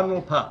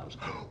eternal purpose?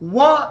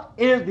 What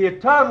is the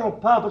eternal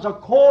purpose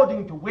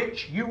according to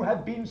which you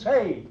have been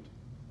saved?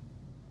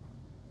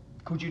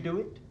 Could you do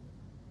it?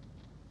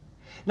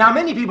 Now,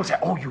 many people say,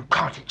 oh, you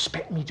can't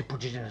expect me to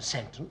put it in a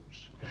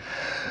sentence.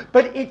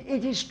 But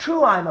it is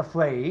true, I'm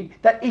afraid,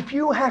 that if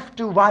you have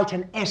to write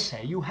an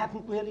essay you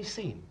haven't really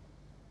seen.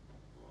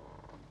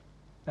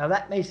 Now,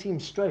 that may seem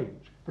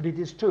strange, but it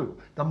is true.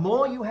 The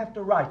more you have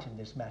to write in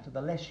this matter,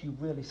 the less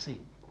you've really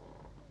seen.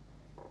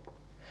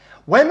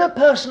 When a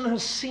person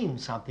has seen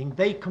something,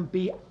 they can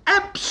be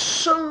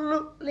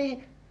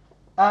absolutely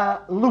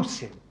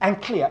lucid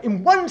and clear.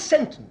 In one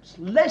sentence,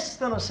 less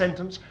than a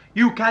sentence,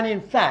 you can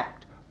in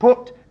fact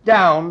put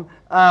down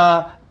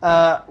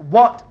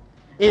what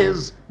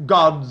is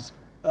God's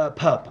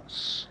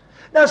purpose.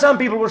 Now, some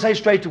people will say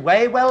straight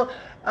away, well,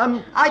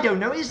 I don't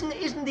know,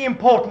 isn't the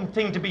important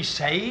thing to be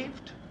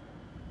saved?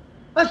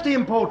 That's the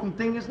important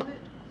thing, isn't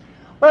it?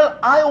 Well,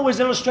 I always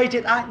illustrate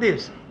it like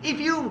this. If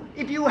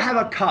you have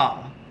a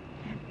car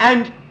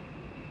and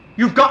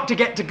you've got to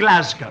get to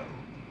Glasgow,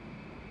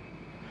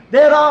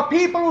 there are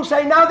people who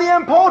say, now the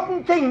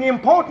important thing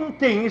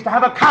is to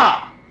have a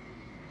car.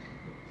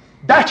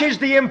 That is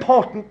the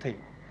important thing.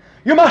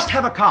 You must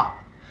have a car.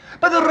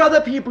 But there are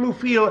other people who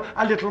feel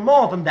a little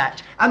more than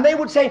that, and they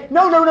would say,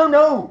 no, no, no,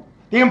 no.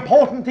 The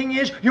important thing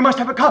is you must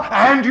have a car,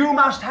 and you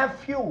must have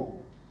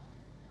fuel.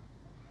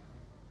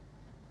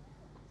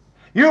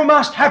 You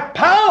must have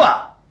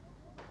power.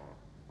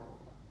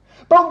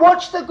 But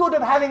what's the good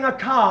of having a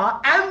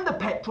car and the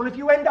petrol if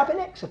you end up in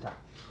Exeter?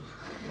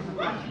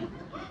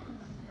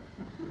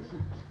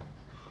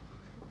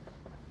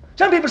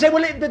 Some people say,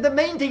 well, the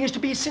main thing is to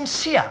be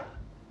sincere.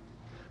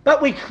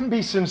 But we can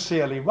be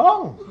sincerely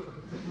wrong.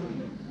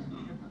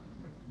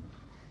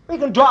 We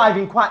can drive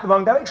in quite the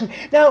wrong direction.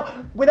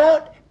 Now,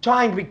 without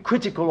trying to be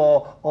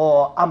critical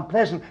or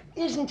unpleasant,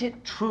 isn't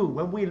it true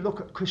when we look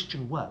at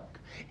Christian work?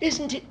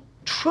 Isn't it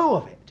true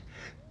of it?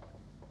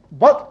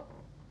 What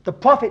the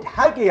prophet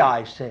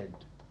Haggai said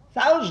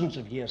thousands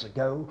of years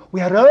ago,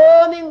 we are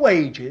earning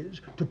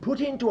wages to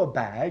put into a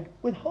bag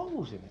with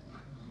holes in it.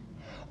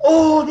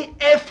 Oh, the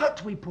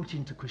effort we put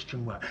into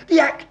Christian work,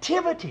 the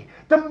activity,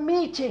 the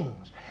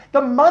meetings,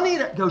 the money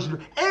that goes into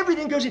it,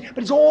 everything goes in,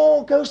 but it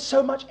all goes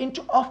so much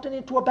often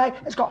into a bag,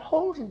 it's got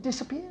holes and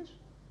disappears.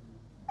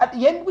 At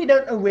the end, we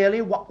don't know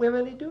really what we're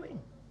really doing.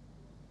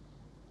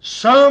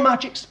 So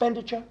much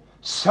expenditure,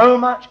 so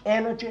much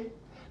energy,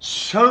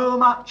 so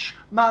much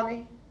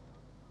money,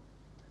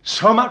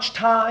 so much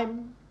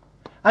time,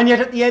 and yet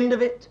at the end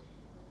of it,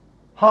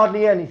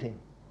 hardly anything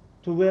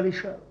to really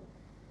show.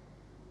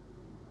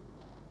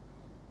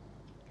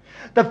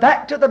 The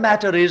fact of the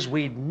matter is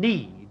we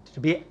need to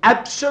be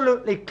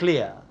absolutely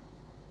clear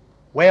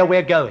where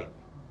we're going.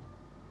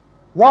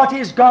 What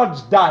is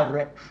God's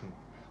direction?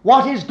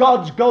 What is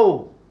God's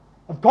goal?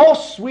 Of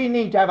course we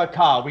need to have a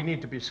car. We need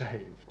to be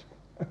saved.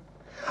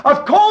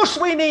 Of course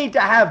we need to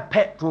have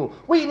petrol.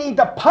 We need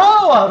the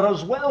power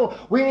as well.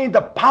 We need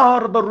the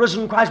power of the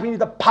risen Christ. We need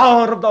the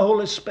power of the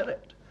Holy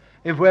Spirit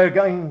if we're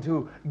going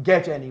to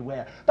get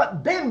anywhere.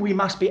 But then we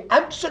must be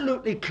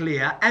absolutely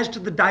clear as to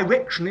the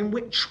direction in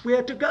which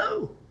we're to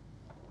go.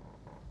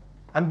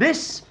 And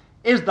this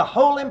is the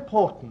whole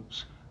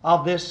importance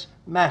of this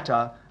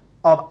matter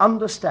of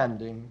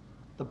understanding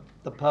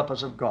the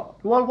purpose of God.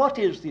 Well, what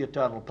is the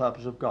eternal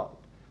purpose of God?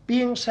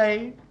 Being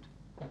saved.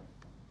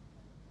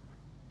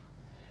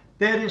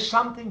 There is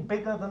something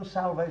bigger than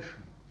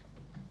salvation.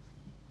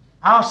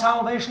 Our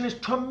salvation is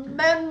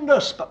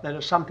tremendous, but there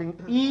is something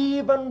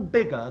even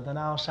bigger than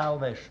our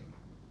salvation.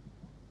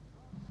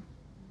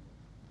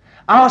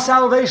 Our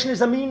salvation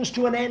is a means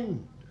to an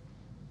end,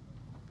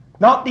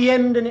 not the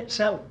end in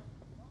itself.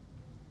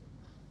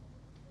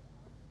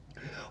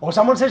 Or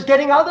someone says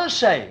getting others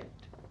saved.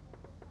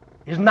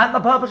 Isn't that the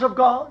purpose of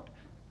God?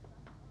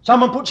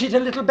 Someone puts it a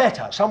little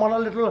better, someone a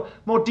little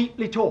more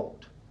deeply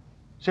taught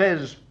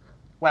says,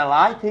 well,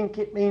 I think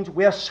it means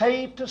we're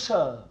saved to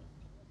serve.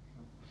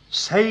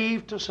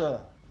 Saved to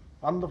serve.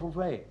 Wonderful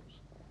phrase.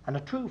 and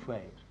a true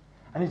phrase.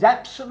 And he's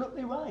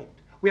absolutely right.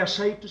 We are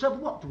saved to serve.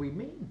 What do we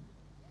mean?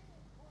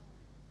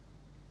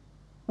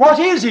 What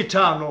is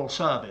eternal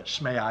service,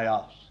 may I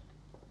ask?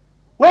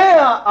 Where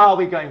are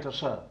we going to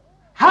serve?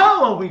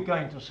 How are we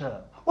going to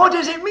serve? What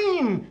does it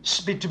mean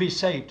to be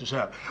saved to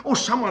serve? Or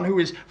someone who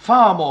is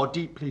far more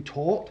deeply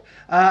taught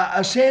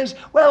says,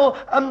 well,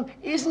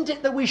 isn't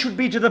it that we should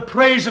be to the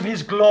praise of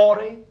his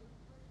glory?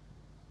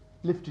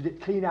 Lifted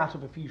it clean out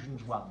of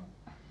Ephesians 1.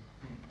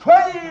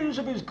 Praise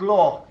of his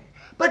glory.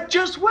 But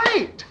just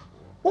wait.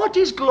 What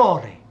is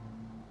glory?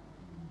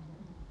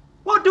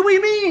 What do we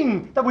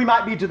mean that we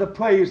might be to the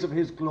praise of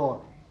his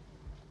glory?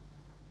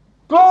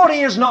 Glory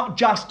is not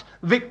just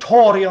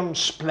Victorian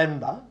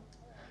splendor.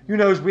 You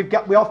know,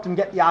 we often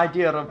get the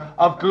idea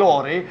of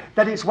glory,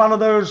 that it's one of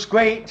those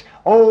great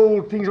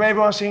old things where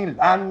everyone's singing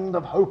Land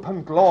of Hope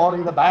and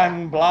Glory, the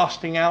band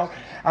blasting out,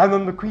 and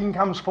then the Queen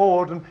comes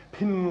forward and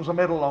pins a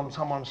medal on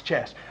someone's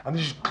chest, and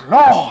this is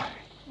glory.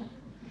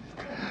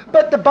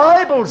 But the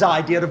Bible's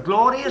idea of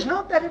glory is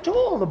not that at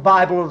all. The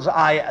Bible's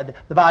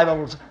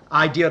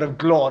idea of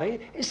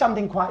glory is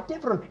something quite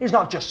different. It's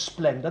not just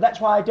splendor. That's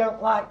why I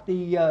don't like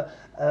the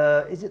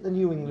is it the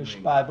New English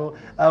Bible,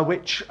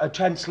 which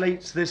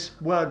translates this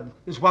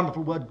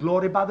wonderful word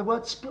glory by the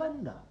word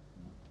splendor.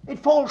 It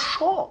falls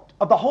short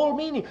of the whole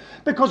meaning,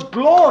 because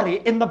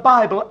glory in the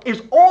Bible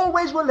is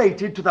always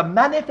related to the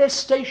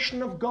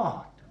manifestation of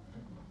God.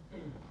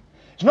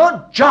 It's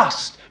not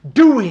just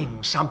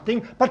doing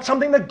something, but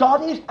something that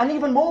God is, and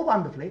even more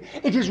wonderfully,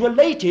 it is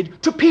related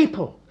to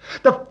people.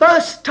 The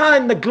first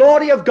time the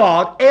glory of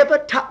God ever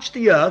touched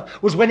the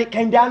earth was when it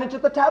came down into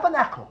the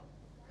tabernacle.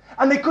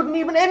 And they couldn't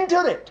even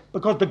enter it,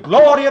 because the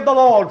glory of the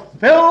Lord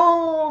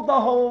filled the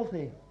whole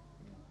thing.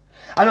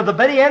 And at the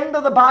very end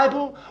of the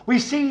Bible, we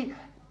see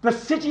the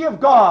city of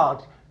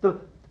God, the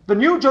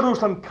New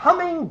Jerusalem,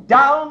 coming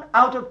down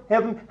out of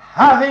heaven,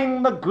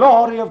 having the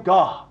glory of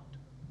God.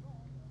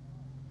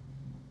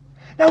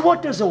 Now,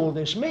 what does all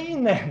this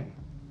mean, then?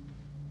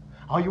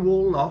 Are you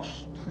all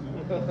lost?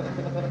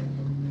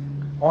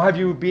 Or have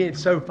you been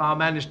so far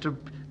managed to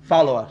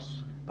follow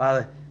us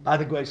by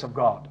the grace of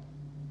God?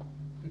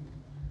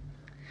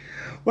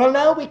 Well,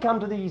 now we come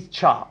to these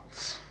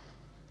charts.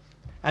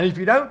 And if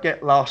you don't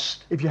get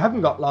lost, if you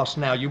haven't got lost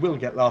now, you will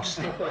get lost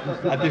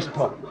at this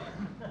point.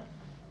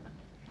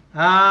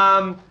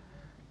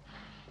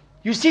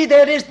 You see,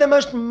 there is the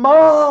most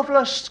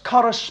marvelous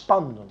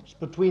correspondence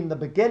between the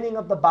beginning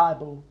of the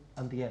Bible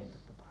and the end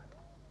of the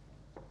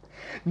Bible.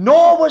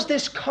 Nor was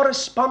this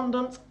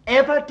correspondence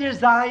ever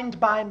designed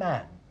by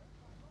man.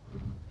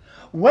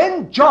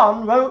 When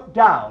John wrote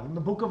down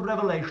the book of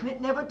Revelation, it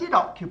never did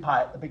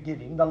occupy at the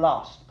beginning the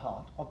last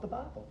part of the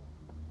Bible.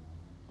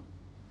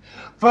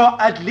 For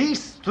at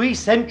least 3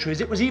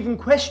 centuries it was even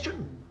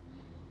questioned.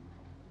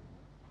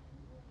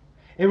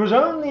 It was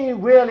only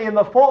really in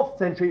the 4th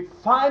century it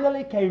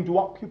finally came to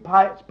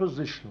occupy its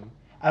position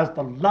as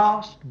the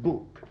last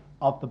book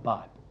of the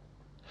Bible.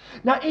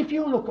 Now, if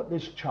you look at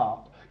this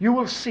chart, you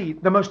will see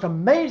the most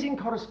amazing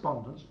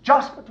correspondence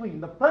just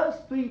between the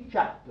first 3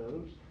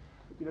 chapters.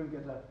 If you don't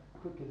get a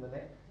quick in the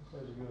neck,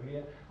 those of you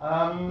who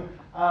are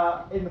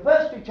here, in the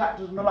first 3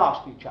 chapters and the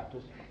last 3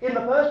 chapters. In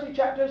the first 3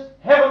 chapters,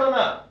 heaven and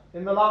earth.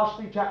 In the last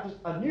 3 chapters,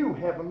 a new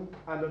heaven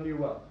and a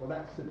new earth. Well,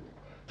 that's simple.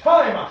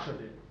 Time ushered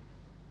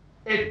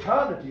in.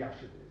 Eternity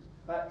ushered in.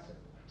 That's it.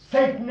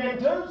 Satan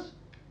enters.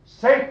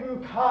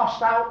 Satan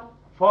cast out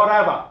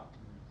forever.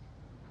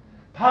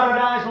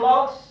 Paradise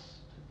lost.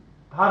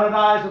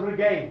 Paradise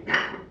regained.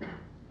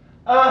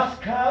 Earth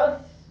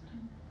cursed.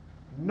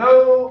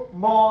 No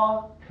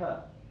more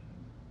curse.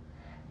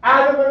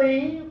 Adam and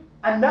Eve,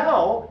 and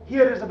now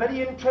here is a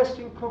very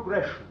interesting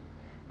progression.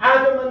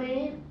 Adam and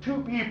Eve,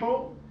 2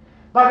 people,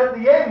 but at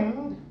the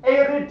end,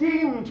 a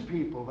redeemed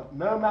people that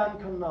no man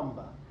can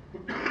number.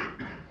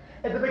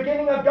 At the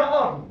beginning, a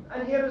garden,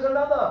 and here is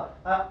another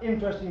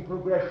interesting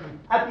progression.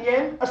 At the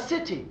end, a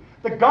city.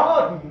 The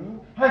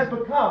garden has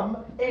become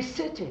a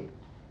city.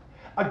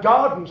 A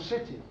garden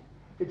city.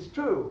 It's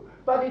true,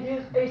 but it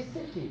is a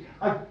city.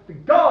 The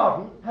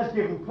garden has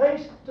given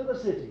place to the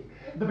city.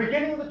 At the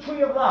beginning, the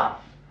tree of life.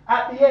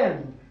 At the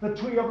end, the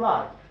tree of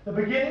life. The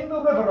beginning,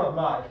 the river of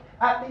life.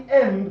 At the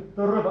end,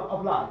 the river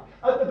of life.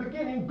 At the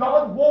beginning,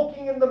 God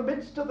walking in the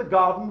midst of the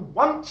garden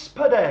once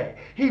per day.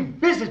 He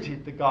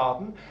visited the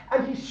garden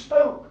and he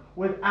spoke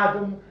with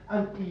Adam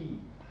and Eve.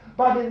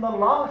 But in the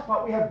last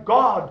part, we have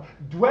God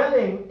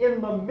dwelling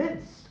in the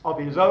midst of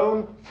his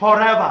own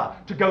forever,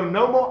 to go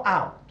no more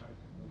out.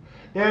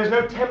 There is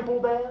no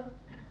temple there.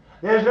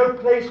 There is no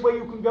place where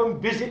you can go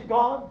and visit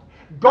God.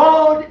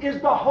 God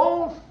is the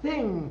whole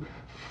thing,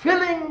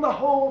 filling the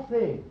whole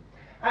thing.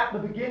 At the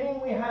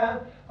beginning we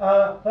have,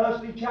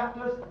 first 3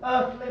 chapters,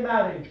 earthly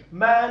marriage,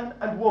 man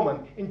and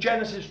woman, in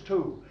Genesis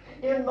 2.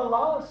 In the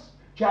last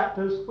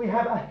chapters we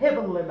have a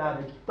heavenly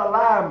marriage, the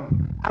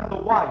lamb and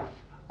the wife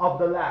of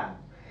the lamb.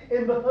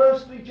 In the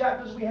first 3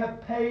 chapters we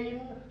have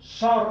pain,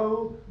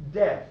 sorrow,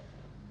 death.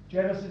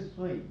 Genesis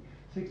 3,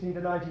 16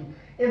 to 19.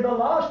 In the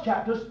last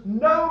chapters,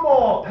 no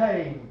more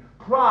pain,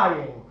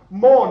 crying,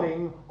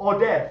 mourning, or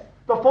death.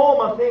 The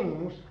former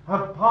things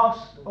have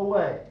passed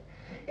away.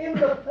 In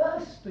the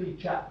first 3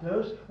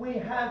 chapters, we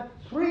have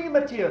 3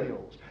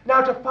 materials.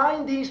 Now, to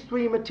find these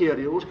 3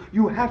 materials,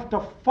 you have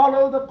to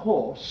follow the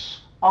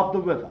course of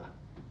the river.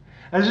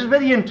 And this is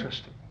very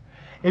interesting.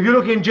 If you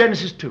look in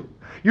Genesis 2,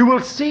 you will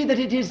see that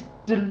it is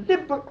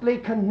deliberately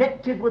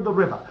connected with the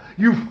river.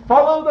 You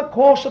follow the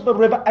course of the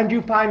river and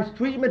you find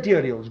 3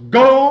 materials: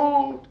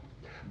 gold,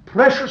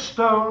 precious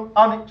stone,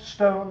 onyx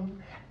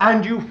stone,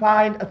 and you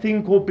find a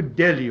thing called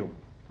bdellium.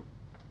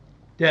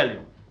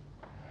 Bdellium.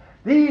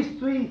 These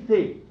 3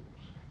 things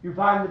you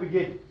find in the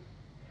beginning.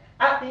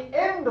 At the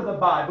end of the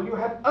Bible, you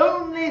have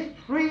only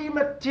 3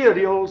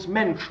 materials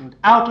mentioned,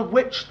 out of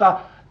which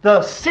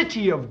the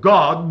city of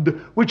God,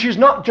 which is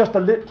not just a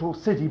literal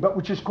city, but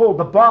which is called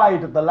the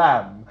bride of the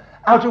Lamb,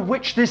 out of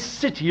which this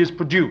city is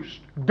produced: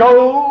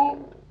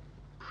 gold,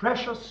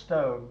 precious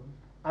stone,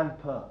 and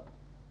pearl.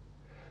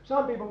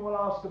 Some people will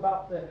ask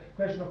about the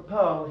question of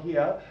pearl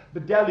here.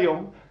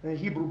 Bdellium, in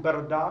Hebrew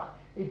berodach,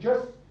 it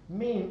just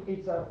means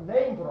it's a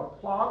name for a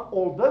plant,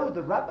 although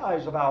the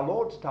rabbis of our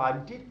Lord's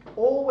time did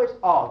always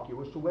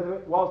argue as to whether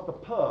it was the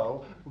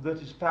pearl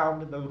that is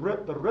found in the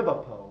river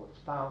pearl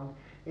that's found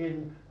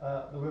in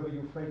the river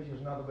Euphrates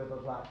and other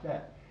rivers like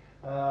that.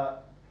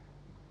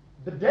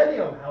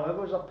 Bdellium,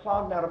 however, is a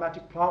plant, an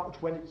aromatic plant,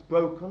 which when it's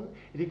broken,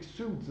 it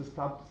exudes a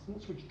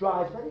substance which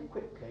dries very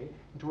quickly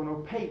into an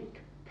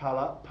opaque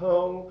colour,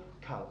 pearl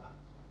colour.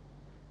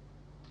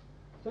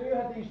 So you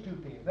have these 2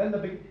 things. Then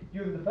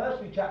during the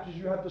first 3 chapters,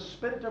 you have the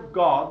Spirit of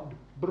God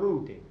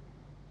brooding.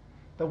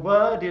 The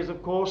word is,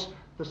 of course,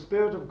 the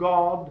Spirit of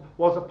God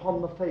was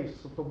upon the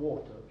face of the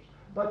waters.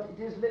 But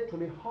it is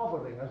literally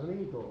hovering as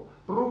an eagle,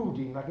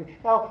 brooding.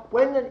 Now,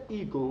 when an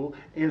eagle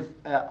is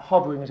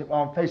hovering, as it were,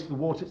 on the face of the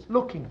water, it's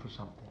looking for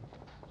something.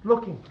 It's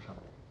looking for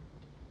something.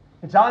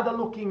 It's either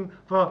looking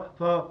for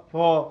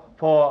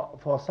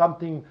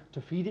something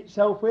to feed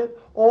itself with,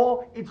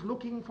 or it's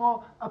looking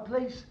for a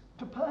place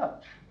to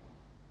perch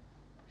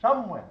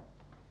somewhere.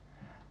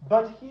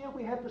 But here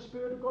we have the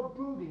Spirit of God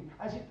brooding,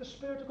 as if the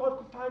Spirit of God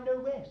could find no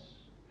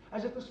rest,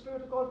 as if the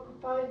Spirit of God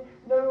could find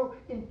no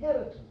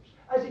inheritance,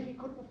 as if he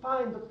couldn't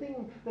find the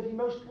thing that he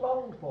most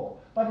longed for.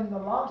 But in the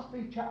last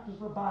 3 chapters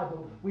of the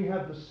Bible, we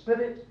have the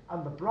Spirit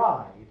and the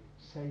bride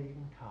saying,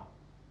 "Come."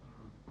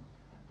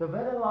 The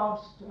very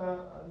last,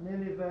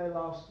 nearly very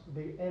last,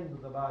 the end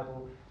of the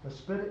Bible, the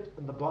Spirit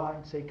and the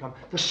bride say, "Come."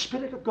 The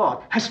Spirit of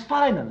God has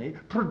finally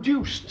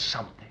produced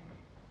something,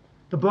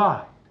 the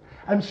bride.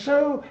 And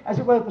so, as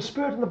it were, the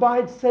Spirit and the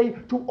bride say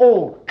to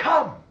all,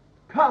 "Come,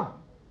 come."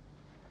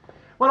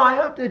 Well, I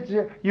hope that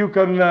you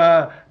can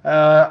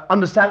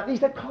understand at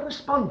least a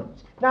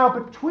correspondence. Now,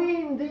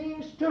 between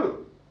these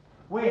 2,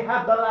 we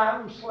have the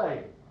Lamb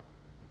slain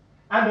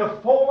and a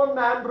fallen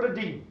man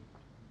redeemed.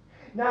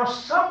 Now,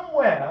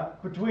 somewhere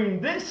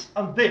between this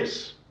and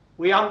this,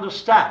 we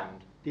understand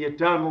the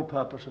eternal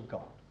purpose of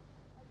God.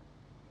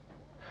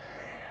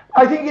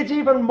 I think it's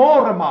even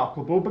more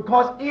remarkable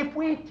because if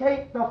we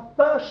take the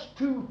first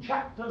 2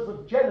 chapters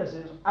of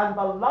Genesis and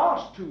the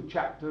last 2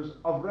 chapters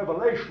of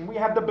Revelation, we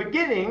have the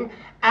beginning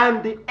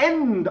and the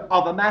end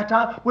of a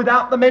matter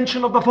without the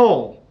mention of the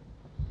fall.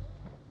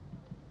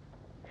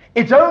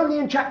 It's only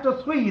in chapter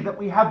 3 that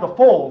we have the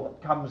fall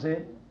that comes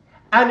in,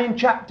 and in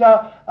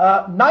chapter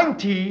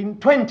 19,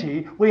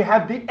 20, we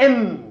have the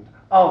end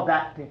of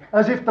that thing,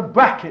 as if the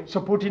brackets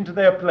are put into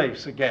their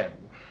place again.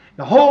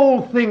 The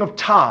whole thing of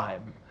time.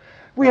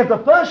 We have the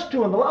first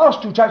 2 and the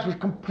last 2 chapters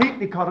which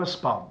completely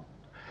correspond.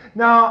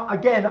 Now,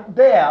 again,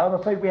 there, I'm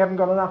afraid we haven't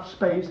got enough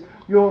space.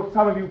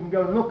 Some of you can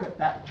go and look at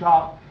that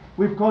chart.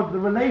 We've got the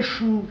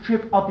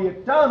relationship of the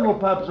eternal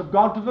purpose of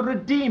God to the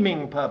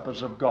redeeming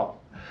purpose of God.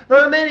 There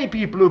are many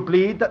people who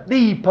believe that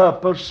the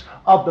purpose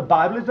of the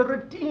Bible is the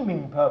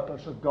redeeming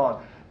purpose of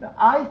God. Now,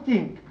 I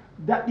think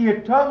that the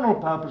eternal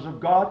purpose of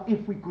God,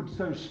 if we could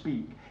so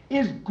speak,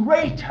 is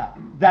greater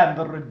than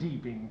the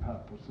redeeming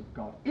purpose of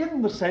God,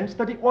 in the sense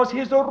that it was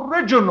his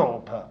original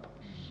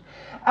purpose.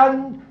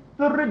 And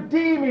the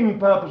redeeming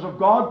purpose of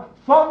God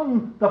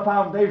from the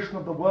foundation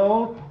of the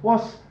world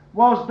was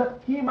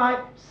that he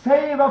might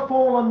save a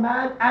fallen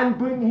man and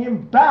bring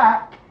him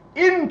back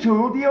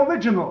into the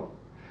original.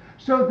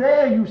 So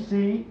there you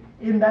see,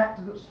 in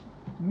that that's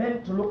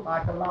meant to look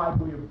like a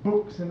library of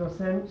books in a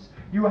sense,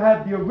 you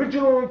have the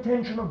original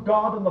intention of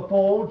God in the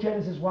fall,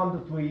 Genesis 1 to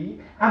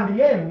 3, and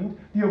the end,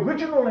 the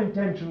original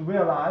intention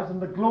realized, and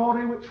the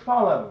glory which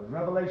follows,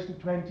 Revelation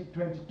 20,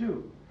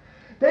 22.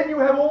 Then you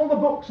have all the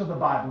books of the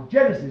Bible,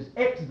 Genesis,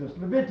 Exodus,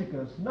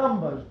 Leviticus,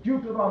 Numbers,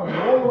 Deuteronomy,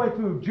 all the way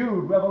through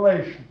Jude,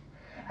 Revelation.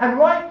 And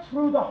right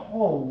through the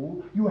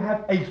whole, you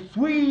have a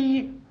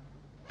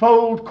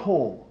 3-fold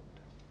cord.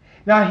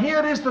 Now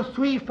here is the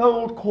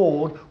 3-fold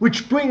cord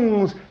which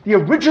brings the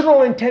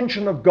original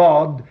intention of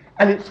God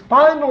and its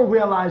final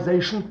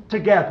realization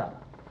together.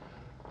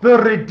 The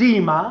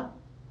Redeemer,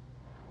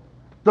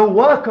 the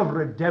work of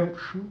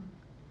redemption,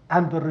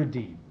 and the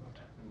redeemed.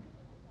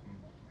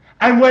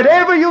 And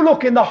wherever you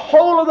look in the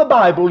whole of the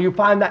Bible, you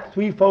find that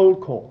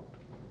 3-fold cord.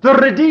 The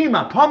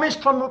Redeemer,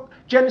 promised from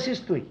Genesis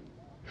 3.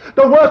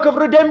 The work of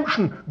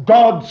redemption.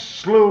 God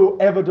slew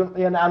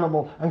evidently an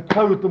animal and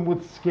clothed them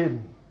with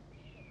skin.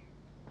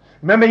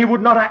 Remember, he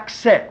would not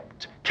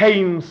accept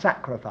Cain's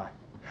sacrifice,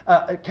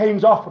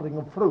 Cain's offering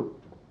of fruit.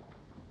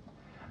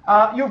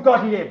 You've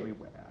got it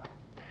everywhere.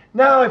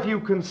 Now, if you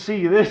can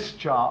see this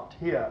chart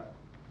here.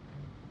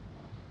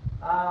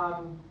 Yes,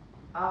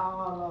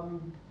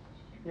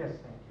 thank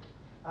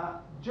you.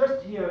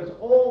 Just here is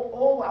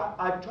all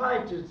I've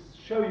tried to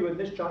show you in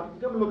this chart. You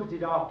can come and look at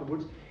it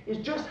afterwards. Is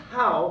just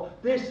how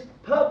this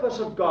purpose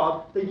of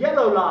God, the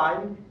yellow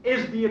line,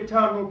 is the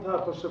eternal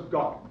purpose of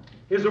God,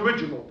 his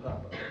original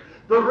purpose.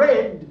 The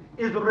red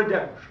is the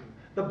redemption.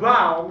 The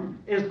brown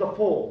is the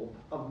fall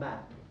of man.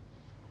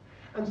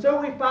 And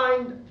so we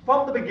find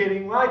from the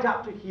beginning right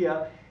up to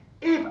here,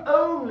 if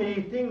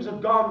only things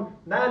had gone,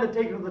 man had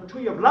taken the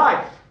tree of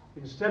life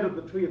instead of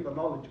the tree of the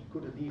knowledge of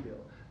good and evil,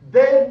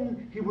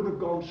 then he would have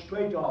gone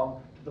straight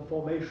on to the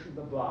formation of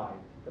the bride,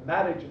 the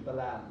marriage of the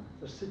Lamb,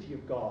 the city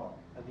of God,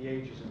 and the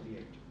ages of the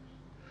ages.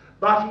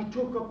 But he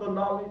took up the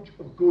knowledge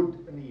of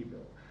good and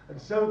evil,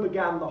 and so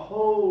began the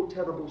whole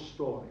terrible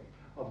story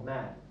of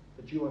man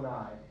that you and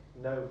I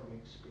know from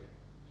experience.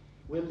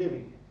 We're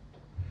living it.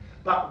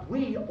 But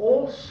we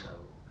also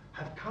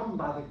have come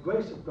by the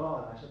grace of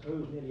God, I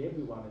suppose nearly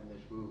everyone in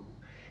this room,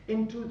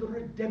 into the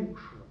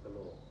redemption of the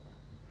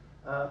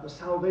Lord, the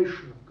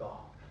salvation of God,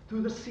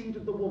 through the seed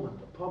of the woman,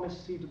 the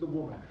promised seed of the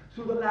woman,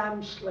 through the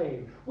Lamb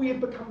slain. We have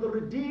become the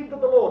redeemed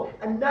of the Lord,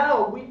 and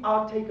now we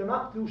are taken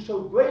up through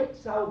so great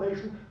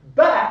salvation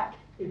back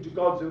into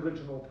God's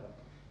original purpose.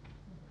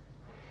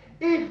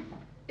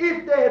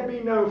 If there had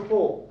been no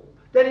fall,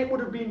 then it would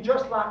have been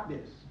just like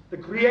this. The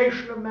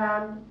creation of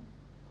man,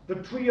 the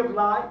tree of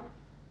life,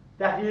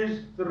 that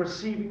is the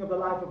receiving of the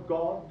life of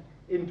God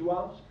into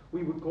us.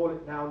 We would call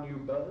it now new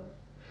birth.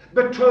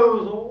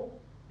 Betrothal,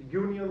 the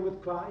union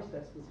with Christ,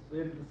 that's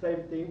the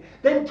same thing.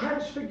 Then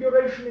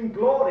transfiguration in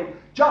glory,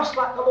 just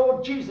like the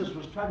Lord Jesus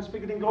was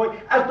transfigured in glory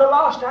as the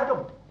last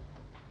Adam.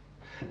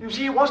 You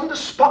see, it wasn't a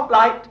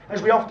spotlight,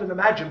 as we often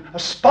imagine, a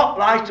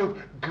spotlight of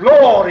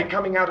glory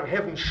coming out of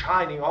heaven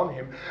shining on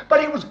him,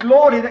 but it was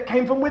glory that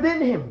came from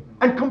within him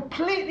and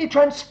completely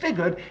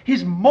transfigured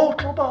his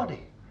mortal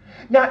body.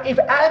 Now, if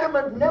Adam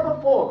had never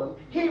fallen,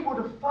 he would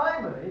have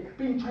finally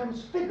been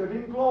transfigured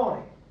in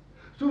glory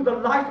through the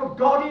life of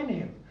God in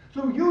him,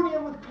 through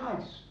union with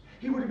Christ.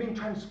 He would have been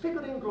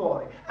transfigured in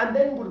glory and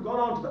then would have gone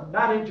on to the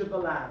marriage of the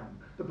Lamb.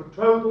 The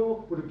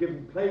betrothal would have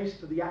given place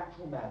to the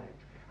actual marriage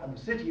and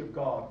the city of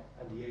God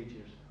and the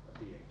ages of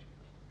the ages.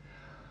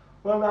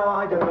 Well, now,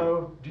 I don't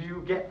know, do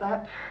you get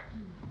that?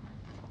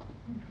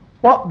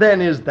 What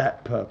then is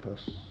that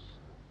purpose?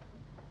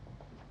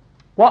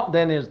 What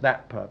then is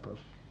that purpose?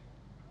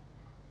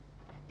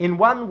 In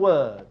one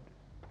word,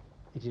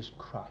 it is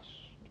Christ.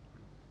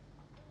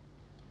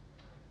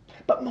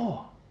 But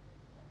more.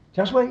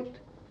 Just wait.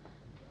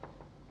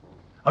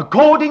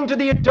 According to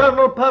the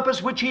eternal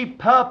purpose which he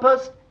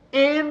purposed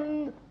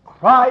in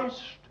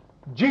Christ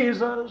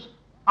Jesus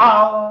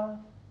our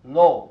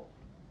Lord.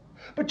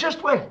 But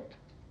just wait.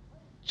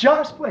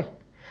 Just wait.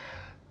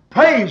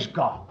 Praise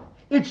God.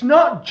 It's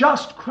not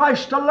just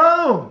Christ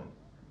alone,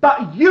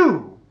 but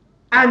you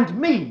and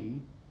me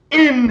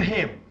in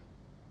him.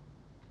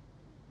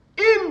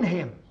 In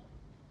him.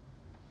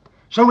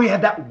 So we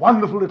have that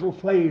wonderful little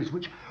phrase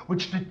which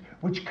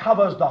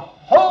covers the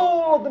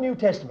whole of the New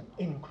Testament.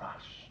 In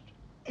Christ.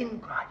 In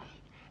Christ.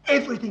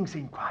 Everything's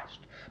in Christ.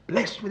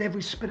 Blessed with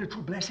every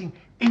spiritual blessing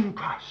in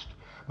Christ.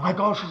 My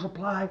God shall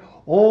supply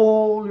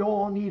all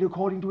your need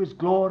according to his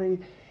glory,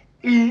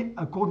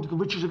 according to the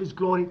riches of his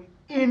glory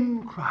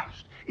in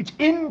Christ. It's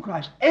in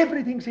Christ.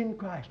 Everything's in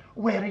Christ.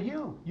 Where are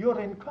you? You're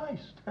in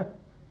Christ.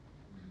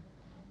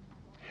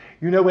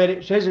 You know where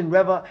it says in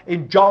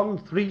John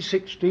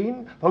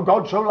 3:16, for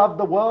God so loved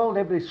the world,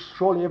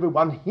 surely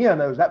everyone here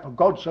knows that, for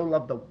God so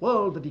loved the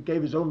world that he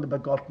gave his only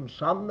begotten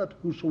Son, that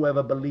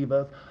whosoever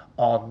believeth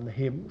on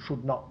him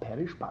should not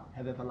perish, but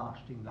have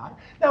everlasting life.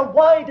 Now,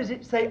 why does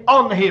it say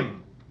on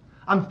him?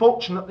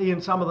 Unfortunately,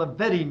 in some of the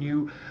very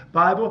new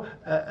Bible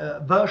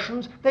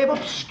versions, they've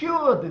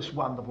obscured this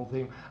wonderful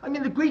thing. I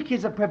mean, the Greek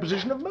is a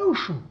preposition of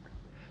motion.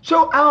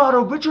 So our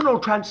original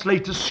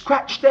translators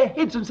scratched their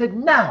heads and said,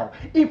 now,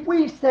 if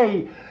we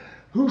say,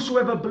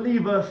 whosoever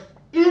believeth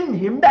in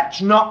him,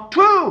 that's not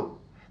true.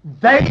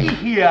 They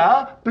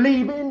here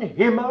believe in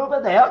him over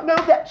there. No,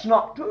 that's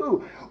not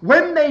true.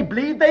 When they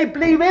believe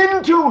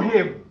into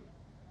him.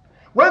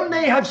 When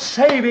they have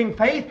saving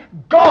faith,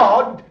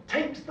 God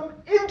takes them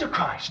into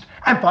Christ,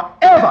 and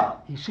forever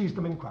he sees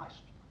them in Christ.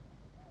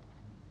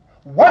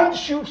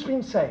 Once you've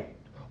been saved,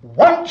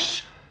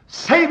 once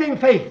saving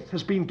faith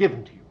has been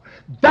given to you,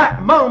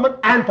 that moment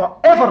and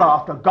forever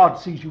after, God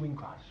sees you in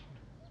Christ.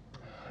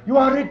 You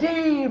are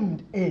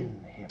redeemed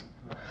in him.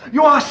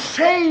 You are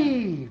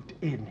saved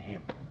in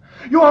him.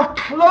 You are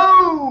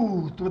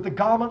clothed with the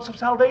garments of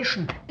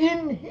salvation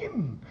in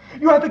him.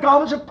 You have the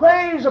garments of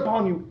praise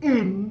upon you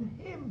in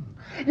him.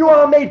 You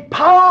are made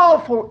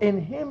powerful in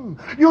him.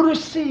 You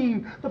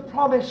receive the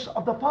promise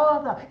of the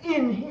Father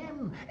in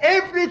him.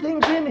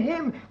 Everything's in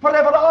him.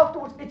 Forever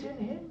afterwards, it's in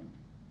him.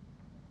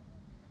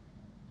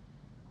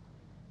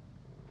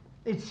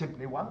 It's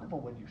simply wonderful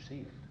when you see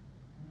it.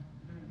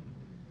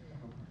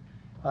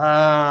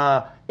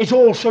 It's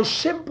all so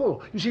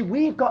simple. You see,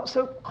 we've got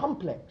so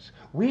complex.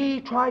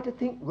 We try to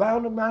think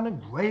round and round in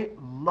great,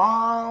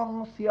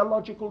 long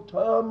theological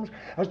terms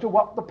as to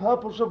what the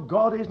purpose of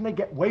God is, and they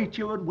get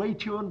weightier and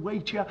weightier and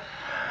weightier.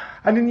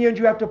 And in the end,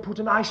 you have to put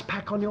an ice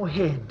pack on your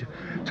head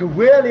to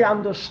really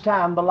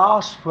understand the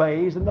last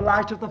phrase in the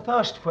light of the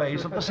first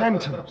phrase of the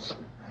sentence.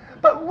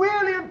 But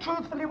really and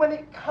truthfully, when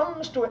it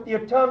comes to it, the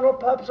eternal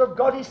purpose of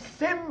God is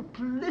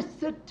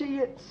simplicity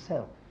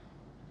itself.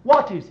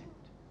 What is it?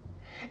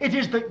 It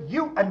is that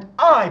you and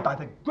I, by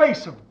the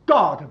grace of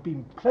God, have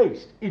been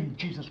placed in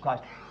Jesus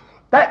Christ.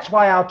 That's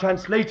why our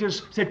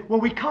translators said, well,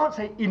 we can't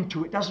say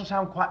into, it doesn't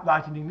sound quite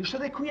right in English, so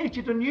they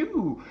created a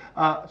new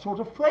sort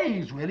of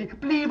phrase, really.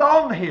 Believe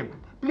on him.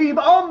 Believe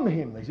on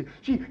him, they said.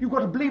 See, you've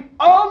got to believe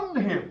on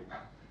him.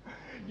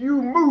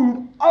 You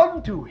move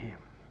onto him.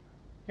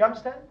 You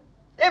understand?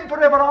 And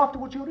forever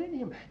afterwards you're in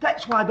him.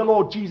 That's why the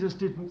Lord Jesus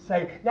didn't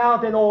say, now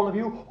then all of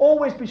you,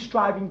 always be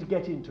striving to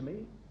get into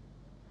me.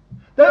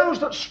 Those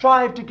that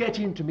strive to get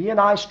into me, and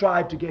I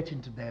strive to get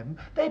into them,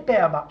 they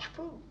bear much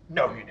fruit.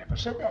 No, he never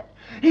said that.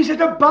 He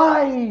said,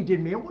 abide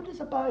in me. And what does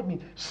abide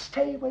mean?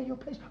 Stay where you're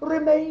placed.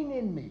 Remain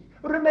in me.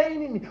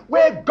 Remain in me.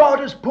 Where God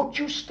has put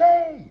you,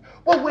 stay.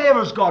 Well, where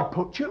has God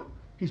put you?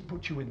 He's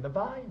put you in the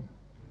vine.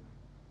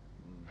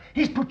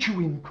 He's put you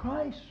in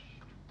Christ.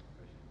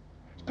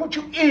 He's put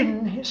you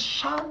in his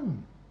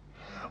Son.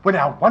 Well,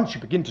 now, once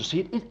you begin to see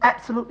it, it's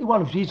absolutely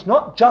wonderful. It's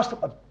not just that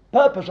the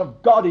purpose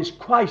of God is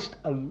Christ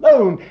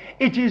alone.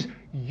 It is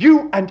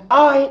you and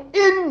I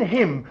in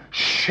him,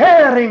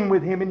 sharing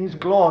with him in his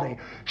glory,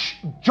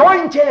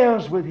 joint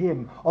heirs with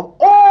him of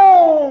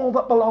all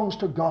that belongs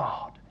to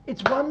God.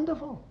 It's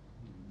wonderful.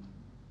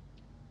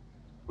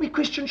 We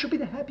Christians should be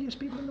the happiest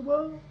people in the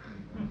world.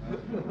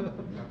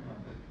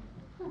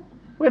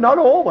 We're not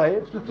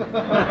always.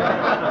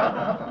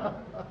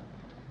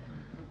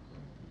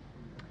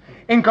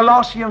 In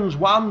Colossians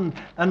 1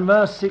 and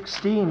verse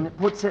 16, it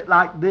puts it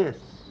like this.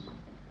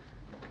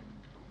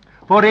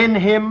 For in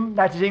him,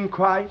 that is in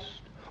Christ,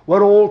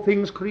 were all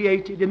things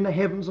created in the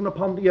heavens and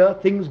upon the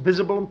earth, things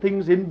visible and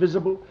things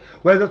invisible,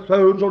 whether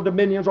thrones or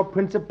dominions or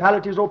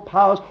principalities or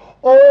powers,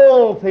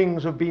 all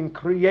things have been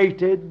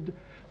created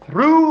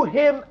through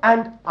him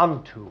and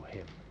unto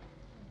him.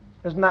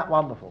 Isn't that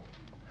wonderful?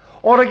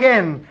 Or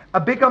again, a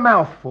bigger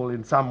mouthful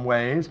in some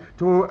ways,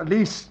 to at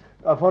least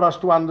for us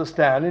to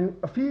understand, in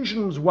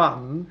Ephesians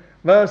 1,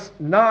 verse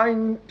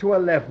 9 to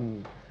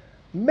 11,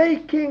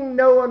 making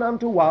known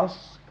unto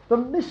us the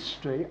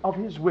mystery of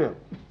his will,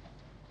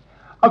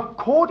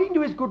 according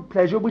to his good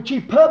pleasure, which he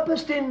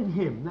purposed in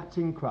him, that's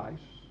in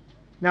Christ.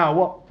 Now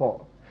what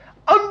for?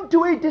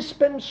 Unto a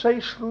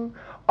dispensation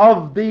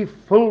of the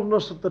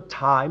fullness of the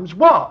times.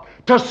 What?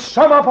 To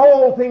sum up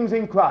all things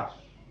in Christ.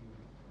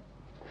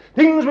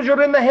 Things which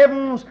are in the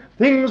heavens,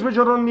 things which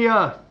are on the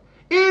earth.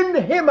 In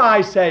him,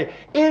 I say,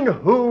 in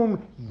whom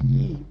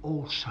ye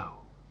also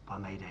are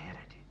made a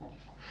heritage.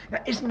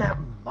 Now isn't that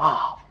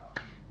marvelous?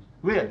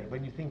 Really,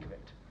 when you think of it.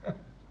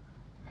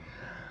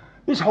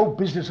 This whole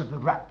business of the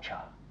rapture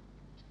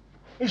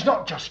is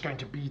not just going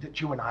to be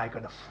that you and I are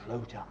going to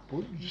float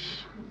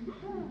upwards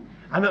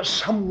and that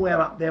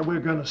somewhere up there we're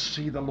going to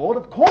see the Lord.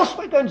 Of course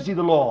we're going to see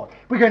the Lord.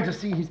 We're going to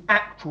see his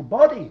actual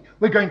body.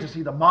 We're going to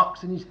see the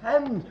marks in his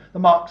hands, the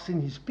marks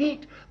in his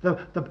feet,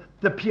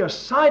 the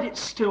pierced side.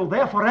 It's still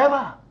there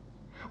forever.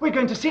 We're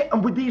going to see it,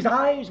 and with these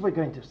eyes we're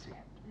going to see it.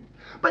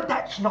 But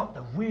that's not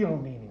the real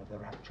meaning of the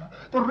rapture.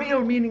 The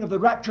real meaning of the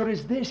rapture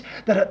is this,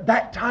 that at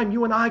that time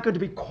you and I are going to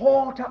be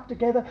caught up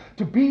together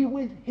to be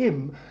with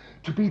him,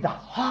 to be the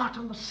heart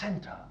and the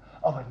center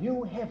of a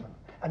new heaven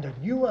and a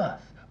new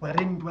earth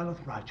wherein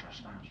dwelleth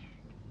righteousness.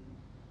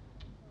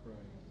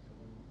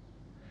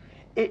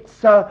 It's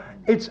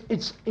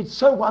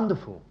so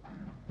wonderful,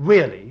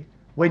 really,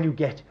 when you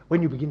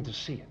begin to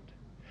see it.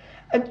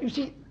 And you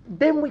see,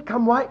 then we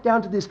come right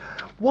down to this.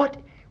 What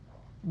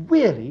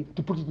really,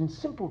 to put it in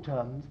simple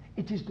terms,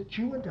 it is that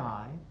you and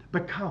I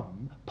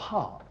become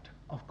part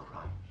of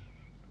Christ.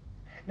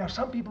 Now,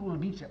 some people will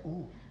immediately say,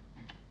 oh,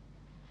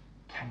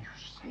 can you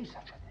say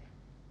such a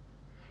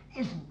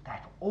thing? Isn't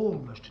that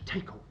almost to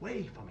take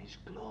away from his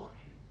glory?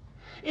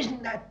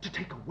 Isn't that to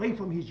take away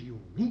from his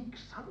unique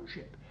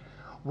sonship?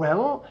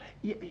 Well,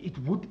 it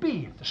would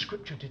be if the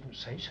scripture didn't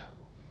say so.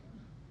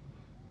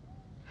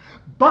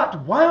 But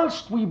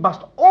whilst we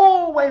must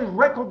always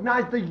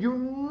recognize the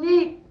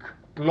unique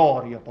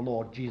glory of the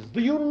Lord Jesus,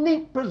 the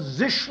unique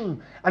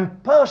position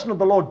and person of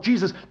the Lord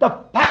Jesus,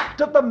 the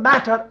fact of the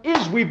matter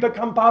is we've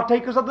become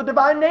partakers of the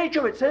divine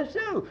nature. It says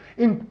so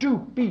in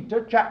 2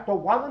 Peter chapter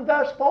 1 and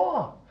verse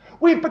 4.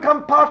 We've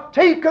become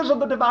partakers of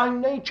the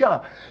divine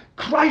nature.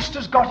 Christ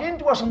has got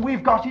into us and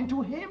we've got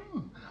into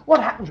him.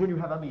 What happens when you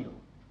have a meal?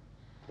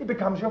 It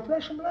becomes your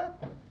flesh and blood.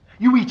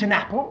 You eat an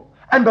apple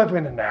And but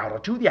within an hour or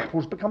two, the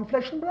apples become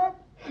flesh and blood.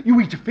 You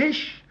eat a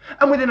fish,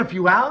 and within a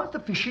few hours, the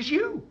fish is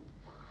you.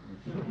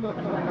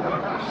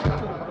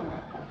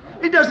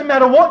 It doesn't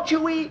matter what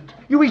you eat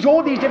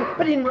all these different,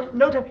 but in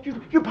no time,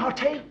 you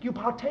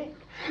partake.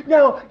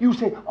 Now, you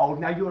say, oh,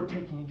 now you're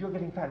taking it, you're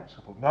getting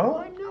fanciful. No,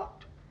 I'm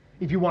not.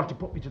 If you want to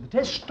put me to the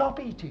test, stop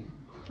eating.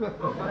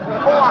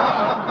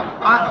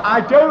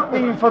 I don't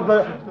mean for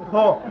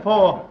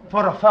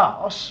a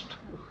fast.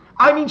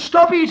 I mean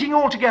stop eating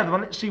altogether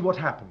and let's see what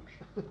happens.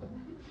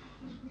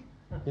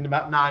 In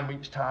about 9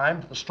 weeks'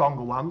 time, for the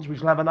stronger ones, we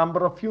shall have a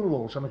number of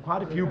funerals, and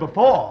quite a few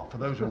before, for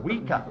those who are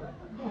weaker.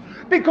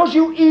 Because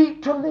you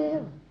eat to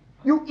live.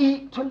 You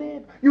eat to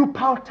live. You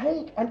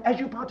partake, and as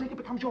you partake, it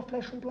becomes your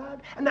flesh and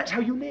blood, and that's how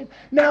you live.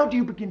 Now do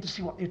you begin to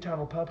see what the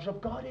eternal purpose of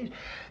God is?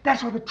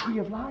 That's why the tree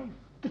of life,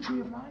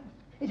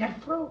 it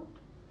had fruit.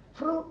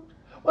 Well,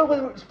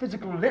 whether it's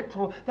physical or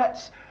literal,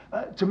 that's,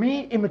 to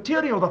me,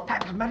 immaterial. The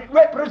fact of the matter, it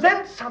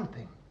represents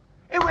something.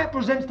 It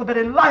represents the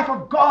very life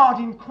of God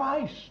in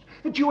Christ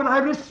that you and I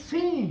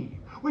receive.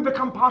 We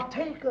become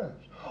partakers.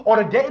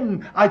 Or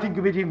again, I think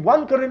of it in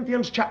 1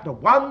 Corinthians chapter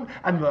 1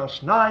 and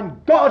verse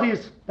 9. God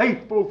is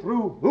faithful,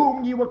 through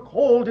whom ye were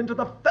called into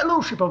the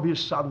fellowship of his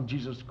Son,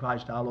 Jesus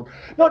Christ our Lord.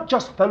 Not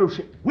just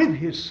fellowship with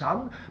his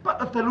Son, but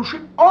the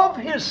fellowship of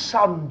his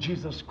Son,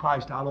 Jesus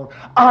Christ our Lord.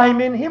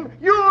 I'm in him,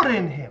 you're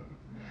in him.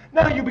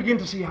 Now you begin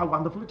to see how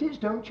wonderful it is,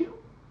 don't you?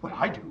 Well,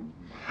 I do.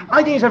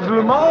 I think it's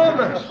absolutely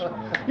marvelous.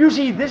 You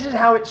see, this is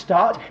how it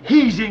starts.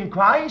 He's in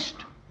Christ.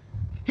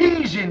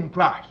 He's in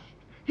Christ.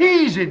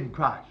 He's in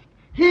Christ.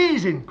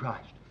 He's in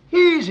Christ.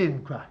 He's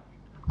in Christ.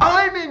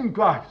 I'm in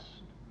Christ.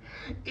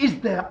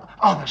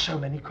 Are there so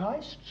many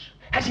Christs?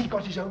 Has he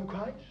got his own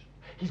Christ?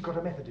 He's got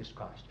a Methodist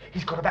Christ.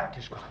 He's got a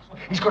Baptist Christ.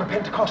 He's got a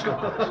Pentecostal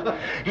Christ.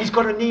 He's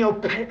got a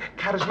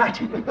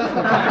neo-charismatic.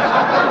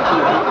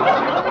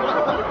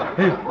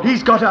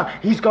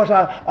 He's got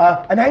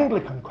an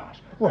Anglican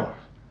Christ. Well,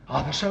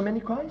 are there so many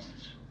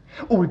Christs?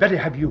 Oh, we better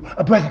have you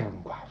a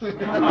Brethren Christ.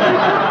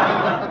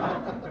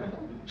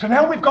 So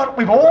now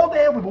we've all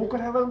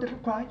got our own little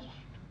Christ.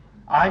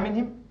 I'm in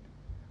him.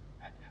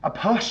 A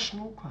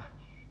personal Christ.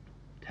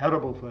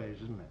 Terrible phrase,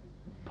 isn't it?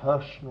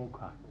 Personal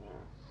Christ.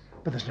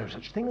 But there's no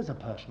such thing as a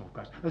personal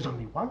Christ. There's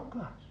only one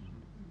Christ.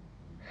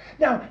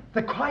 Now,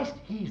 the Christ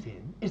he's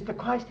in is the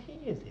Christ he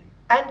is in.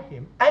 And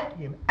him, and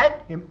him, and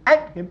him,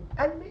 and him,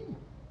 and me.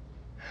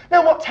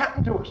 Now, what's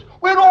happened to us?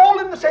 We're all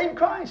in the same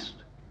Christ.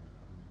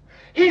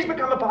 He's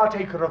become a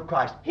partaker of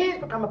Christ. He's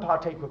become a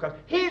partaker of Christ.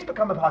 He's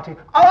become a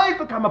partaker. I've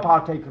become a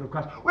partaker of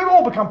Christ. We've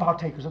all become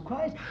partakers of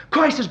Christ.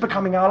 Christ is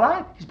becoming our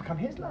life. He's become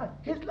his life,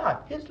 his life,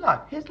 his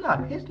life, his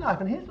life, his life,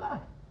 and his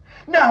life.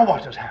 Now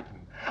what has happened?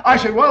 I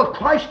say, well,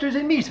 Christ is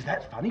in me. He says,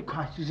 that's funny,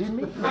 Christ is in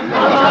me.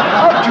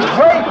 Oh,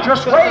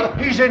 just wait,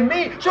 he's in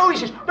me. So he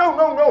says,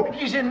 no,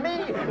 he's in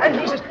me. And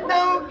he says,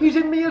 no, he's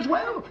in me as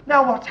well.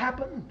 Now what's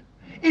happened?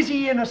 Is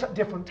he in us at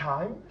different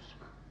times?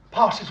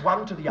 Passes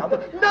one to the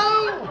other?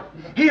 No!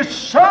 He is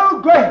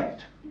so great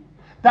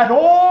that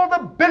all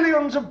the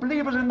billions of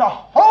believers in the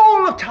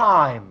whole of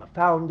time are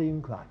found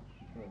in Christ.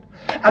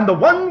 And the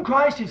one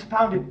Christ is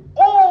found in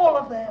all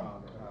of them.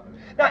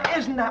 Now,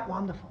 isn't that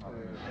wonderful?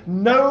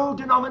 No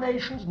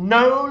denominations,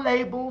 no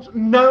labels,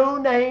 no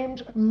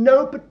names,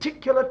 no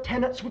particular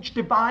tenets which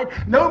divide,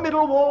 no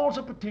middle walls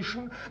of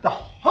partition. The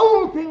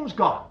whole thing's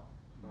gone.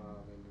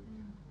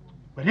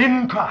 But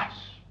in Christ.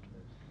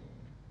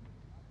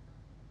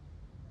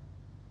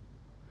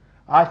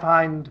 I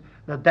find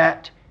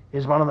that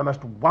is one of the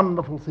most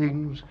wonderful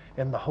things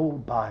in the whole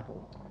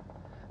Bible.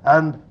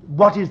 And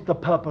what is the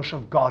purpose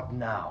of God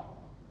now?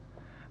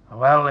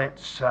 Well,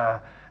 it's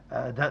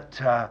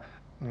that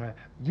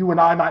you and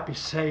I might be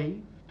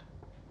saved,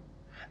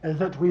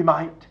 that we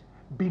might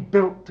be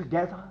built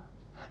together,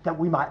 that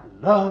we might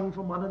learn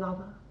from one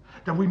another,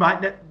 that we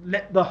might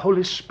let the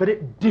Holy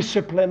Spirit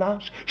discipline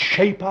us,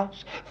 shape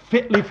us,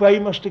 fitly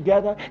frame us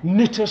together,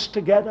 knit us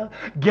together,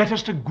 get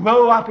us to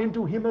grow up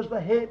into him as the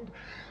head.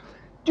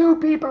 Do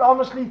people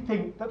honestly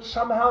think that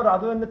somehow or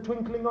other, in the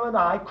twinkling of an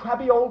eye,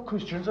 crabby old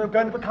Christians are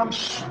going to become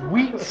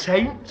sweet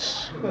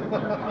saints?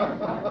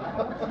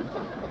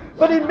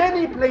 But in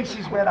many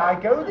places where I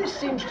go, this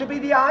seems to be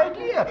the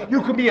idea.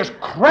 You can be as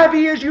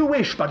crabby as you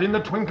wish, but in the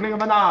twinkling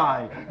of an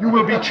eye, you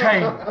will be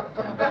changed.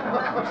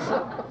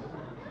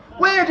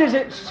 Where does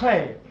it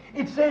say?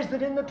 It says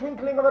that in the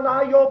twinkling of an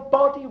eye, your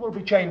body will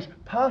be changed.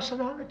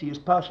 Personality is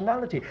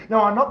personality.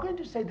 Now, I'm not going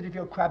to say that if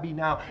you're crabby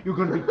now, you're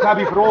going to be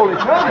crabby for all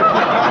eternity.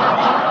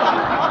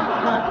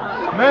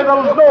 May the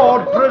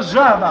Lord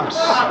preserve us.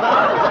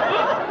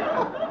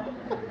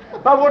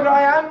 But what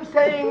I am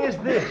saying is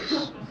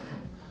this,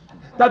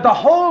 that the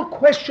whole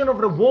question of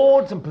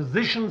rewards and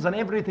positions and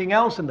everything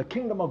else in the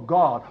kingdom of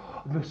God,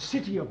 the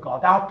city of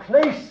God, our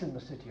place in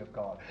the city of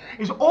God,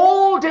 is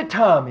all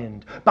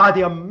determined by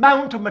the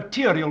amount of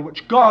material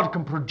which God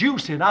can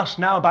produce in us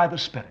now by the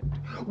Spirit.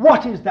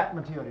 What is that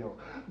material?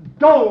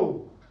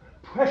 Gold,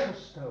 precious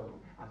stone,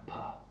 and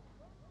pearl.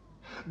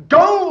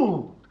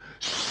 Gold,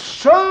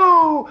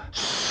 so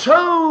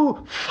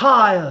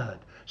fired,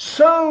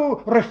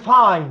 so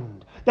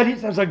refined, that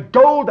it's as a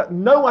gold that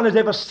no one has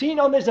ever seen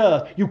on this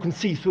earth. You can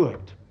see through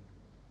it.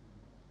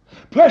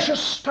 Precious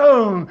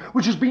stone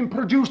which has been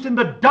produced in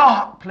the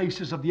dark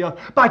places of the earth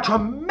by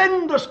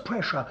tremendous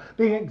pressure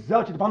being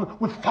exerted upon them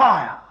with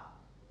fire.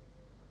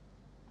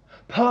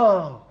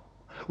 Pearl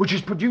which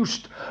is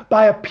produced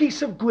by a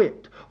piece of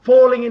grit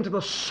falling into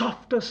the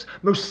softest,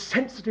 most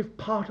sensitive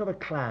part of a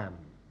clam,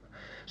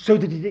 so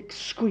that it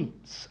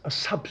excretes a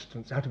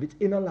substance out of its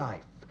inner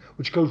life,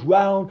 which goes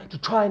round to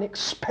try and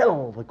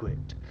expel the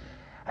grit.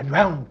 And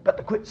round, but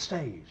the grit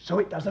stays, so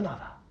it does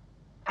another,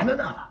 and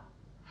another,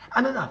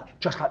 and another,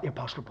 just like the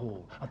Apostle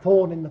Paul, a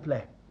thorn in the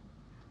flesh.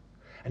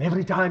 And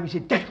every time he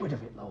said, get rid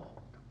of it, Lord,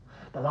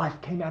 the life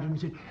came out and he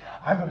said,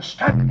 I'm going to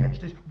stand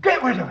against this,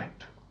 get rid of it.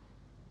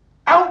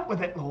 Out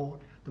with it, Lord.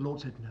 The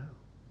Lord said, no,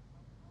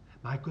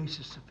 my grace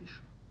is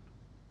sufficient.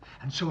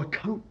 And so a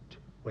coat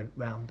went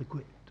round the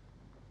grit,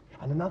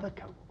 and another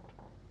coat,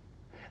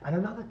 and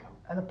another coat,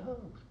 and a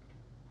pearl.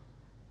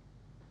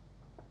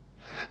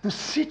 The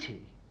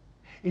city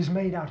is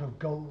made out of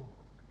gold.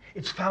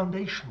 Its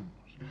foundations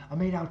are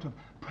made out of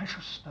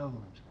precious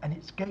stones, and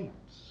its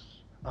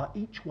gates are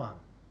each one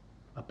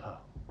a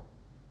pearl.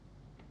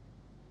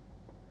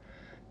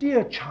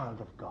 Dear child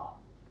of God,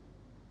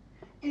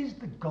 is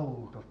the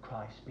gold of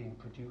Christ being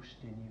produced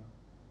in you?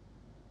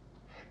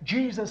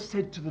 Jesus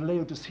said to the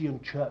Laodicean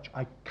church,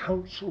 I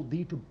counsel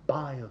thee to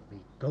buy of me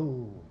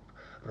gold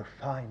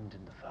refined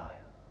in the fire,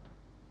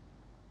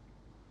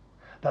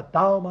 that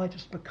thou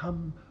mightest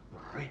become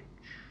rich.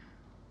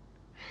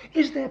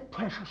 Is there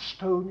precious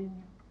stone in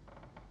you?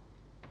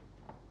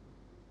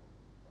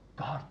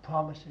 God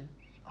promises,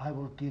 I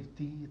will give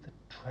thee the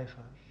treasures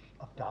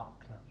of darkness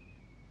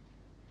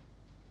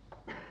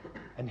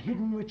and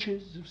hidden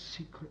riches of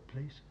secret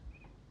places.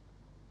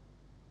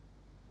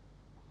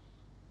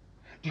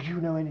 Do you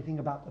know anything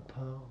about the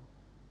pearl?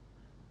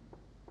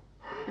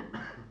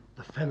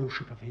 The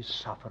fellowship of his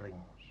sufferings,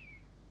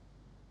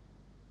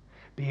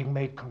 being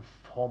made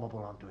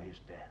conformable unto his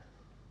death.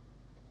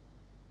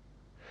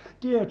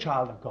 Dear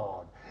child of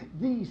God,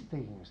 these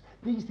things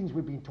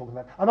we've been talking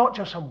about are not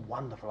just some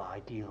wonderful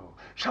ideal,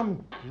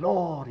 some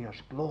glorious,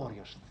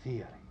 glorious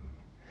theory,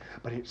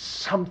 but it's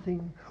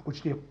something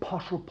which the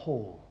Apostle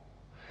Paul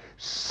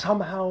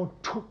somehow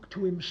took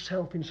to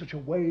himself in such a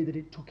way that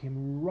it took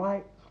him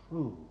right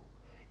through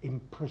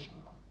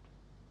imprisonment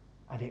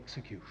and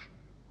execution,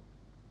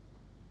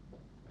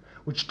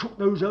 which took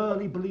those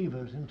early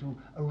believers into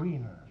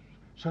arenas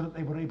so that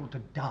they were able to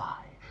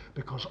die,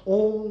 because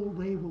all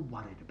they were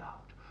worried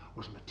about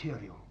was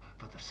material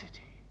for the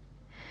city.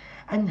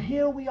 And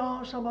here we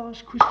are, some of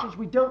us Christians,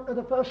 we don't know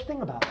the first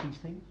thing about these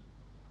things.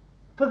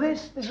 For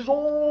this is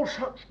all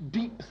such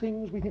deep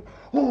things, we think,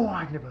 oh,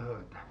 I've never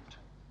heard that.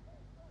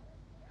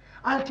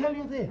 I'll tell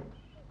you this,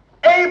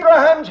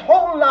 Abraham's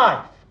whole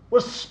life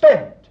was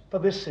spent for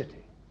this city.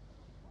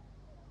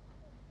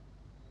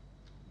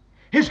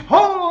 His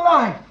whole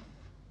life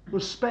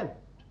was spent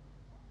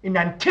in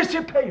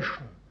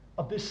anticipation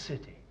of this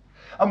city.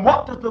 And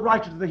what does the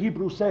writer of the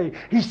Hebrews say?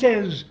 He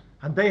says,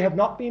 and they have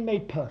not been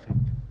made perfect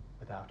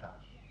without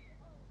us.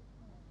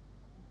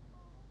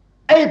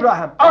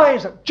 Abraham,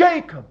 Isaac,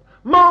 Jacob,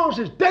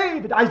 Moses,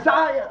 David,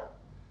 Isaiah,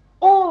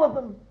 all of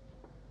them,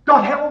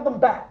 God held them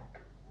back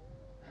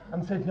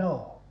and said,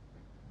 no,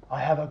 I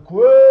have a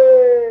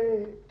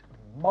great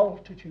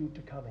multitude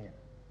to come in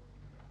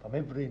from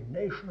every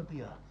nation of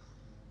the earth.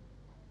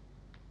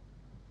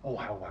 Oh,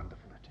 how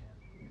wonderful it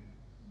is.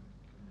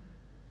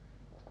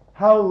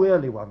 How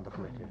really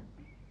wonderful it is.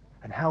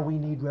 And how we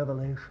need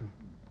revelation.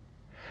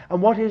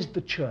 And what is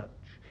the church?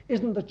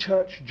 Isn't the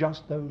church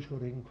just those who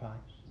are in Christ?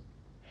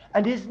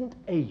 And isn't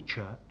a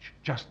church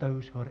just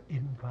those who are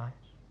in Christ?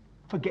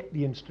 Forget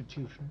the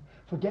institution,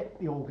 forget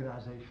the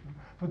organization,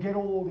 forget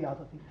all the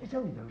other things. It's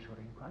only those who are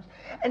in Christ.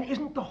 And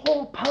isn't the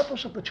whole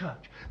purpose of the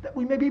church that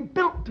we may be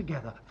built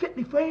together,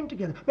 fitly framed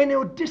together, may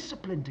know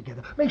discipline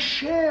together, may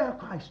share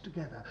Christ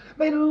together,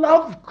 may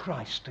love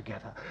Christ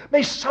together,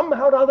 may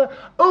somehow or other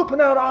open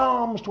our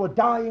arms to a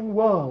dying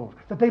world,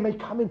 that they may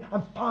come in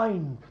and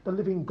find the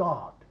living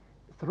God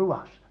through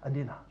us and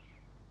in us?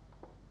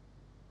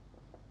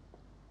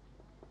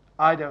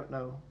 I don't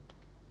know.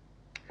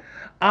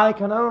 I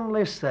can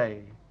only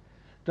say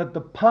that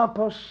the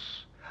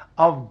purpose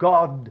of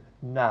God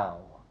now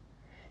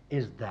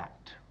is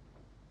that.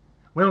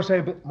 We'll say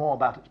a bit more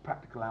about its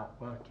practical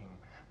outworking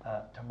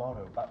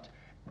tomorrow, but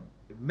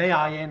may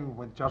I end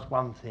with just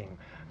one thing.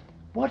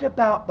 What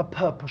about the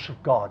purpose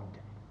of God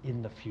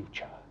in the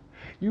future?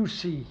 You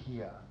see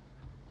here,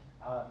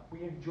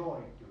 we enjoy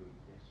doing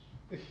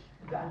this,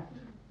 that.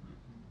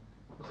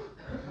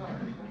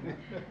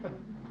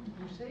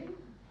 You see?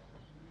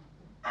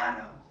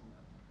 Arrow.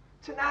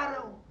 It's an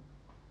arrow.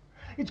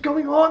 It's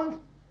going on.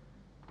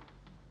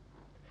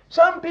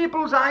 Some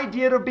people's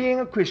idea of being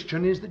a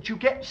Christian is that you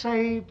get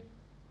saved,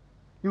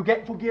 you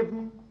get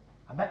forgiven,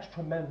 and that's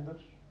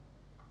tremendous.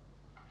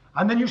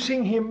 And then you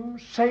sing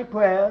hymns, say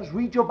prayers,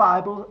 read your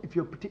Bible, if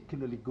you're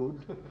particularly good,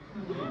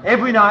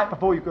 every night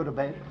before you go to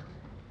bed.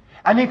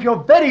 And if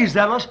you're very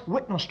zealous,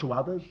 witness to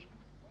others.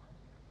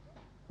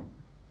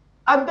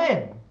 And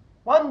then,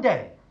 one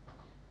day,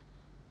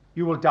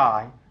 you will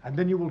die, and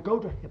then you will go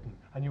to heaven,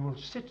 and you will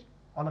sit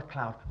on a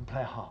cloud and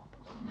play a harp.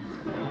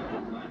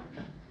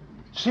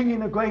 Sing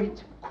in a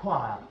great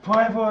choir,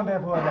 forever and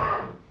ever and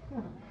ever.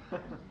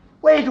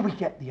 Where do we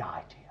get the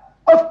idea?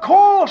 Of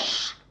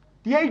course,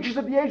 the ages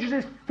of the ages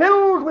is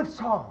filled with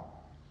song,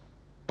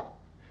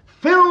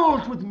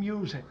 filled with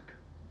music.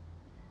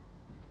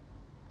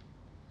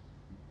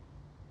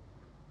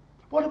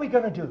 What are we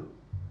going to do?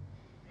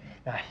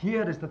 Now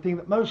here is the thing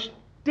that most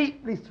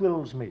deeply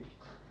thrills me.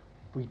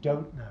 We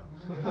don't know.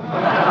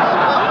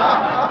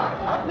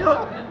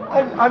 No,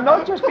 I'm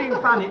not just being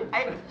funny.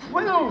 It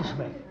thrills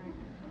me.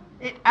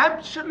 It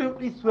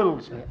absolutely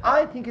thrills me.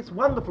 I think it's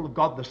wonderful of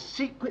God. The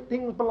secret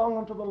things belong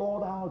unto the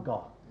Lord our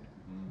God.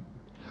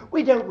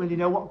 We don't really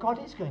know what God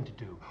is going to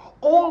do.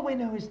 All we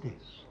know is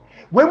this.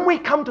 When we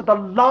come to the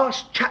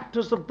last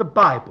chapters of the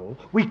Bible,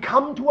 we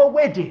come to a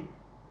wedding.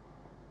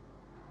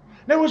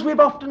 Now, as we've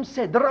often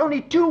said, there are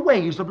only two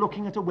ways of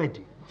looking at a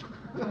wedding.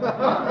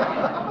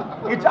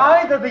 It's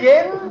either the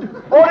end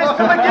or it's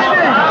the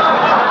beginning.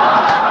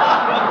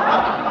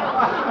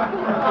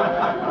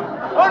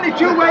 Only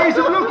two ways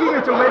of looking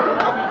at a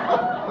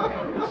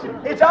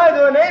wedding. It's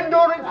either an end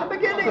or it's the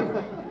beginning.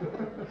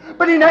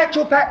 But in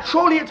actual fact,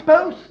 surely it's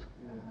both.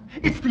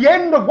 It's the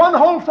end of one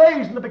whole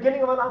phase and the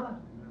beginning of another.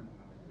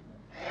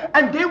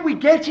 And then we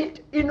get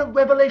it in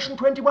Revelation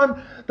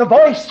 21. The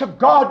voice of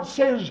God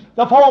says,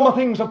 the former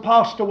things have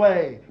passed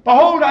away.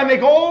 Behold, I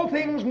make all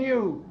things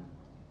new.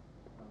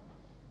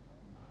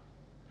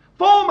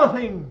 Former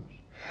things.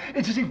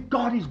 It's as if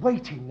God is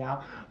waiting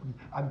now.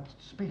 I'm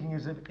speaking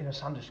as if in a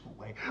Sunday school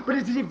way. But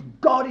it's as if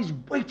God is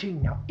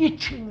waiting now,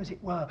 itching as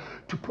it were,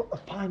 to put the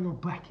final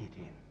bracket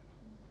in.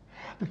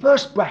 The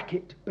first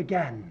bracket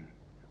began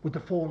with the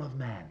fall of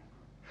man.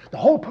 The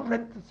whole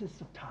parenthesis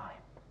of time.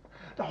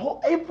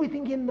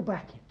 Everything in the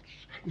brackets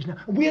is now.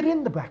 We're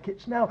in the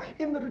brackets now,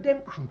 in the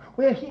redemption.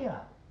 We're here,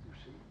 you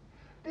see.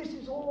 This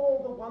is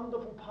all the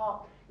wonderful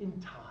part in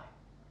time.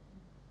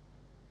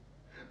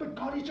 But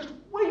God is just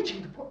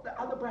waiting to put the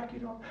other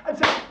bracket on and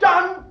say,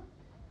 done,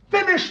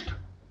 finished.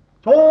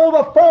 So all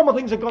the former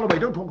things have gone away.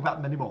 Don't talk about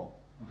them anymore.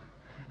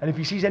 And if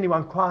he sees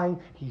anyone crying,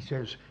 he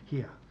says,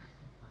 here.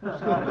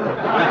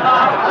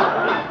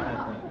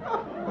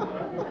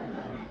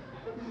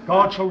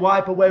 God shall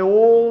wipe away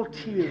all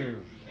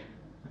tears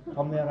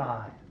from their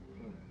eyes.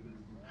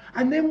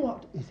 And then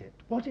what is it?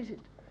 What is it?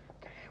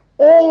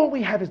 All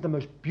we have is the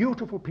most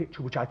beautiful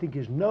picture, which I think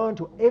is known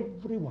to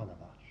every one of us.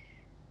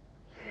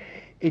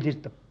 It is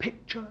the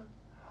picture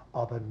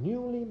of a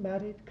newly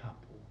married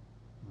couple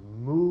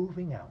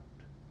moving out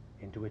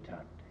into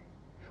eternity.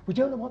 We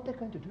don't know what they're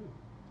going to do.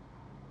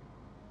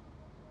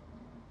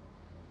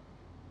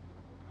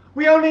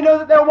 We only know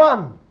that they're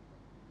one.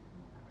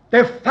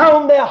 They've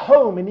found their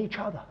home in each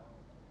other.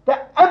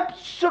 They're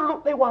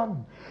absolutely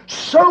one.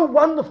 So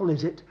wonderful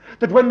is it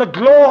that when the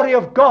glory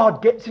of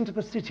God gets into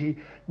the city,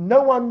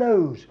 no one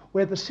knows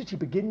where the city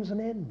begins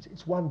and ends.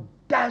 It's one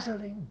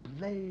dazzling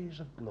blaze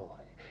of glory.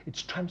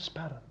 It's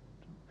transparent.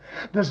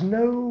 There's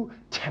no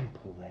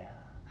temple there.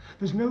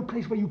 There's no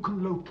place where you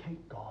can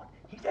locate God.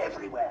 He's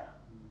everywhere.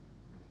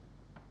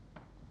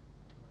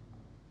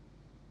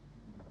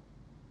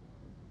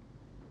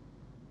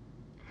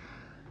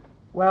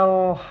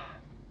 Well,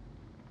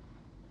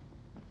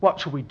 what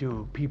shall we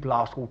do? People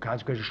ask all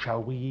kinds of questions.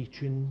 Shall we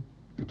each in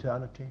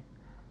eternity?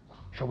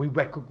 Shall we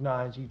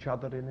recognize each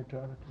other in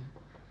eternity?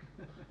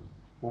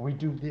 Will we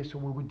do this or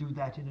will we do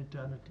that in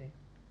eternity?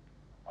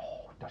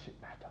 Oh, does it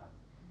matter?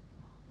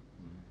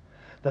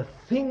 The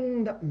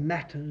thing that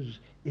matters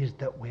is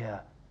that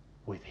we're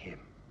with him.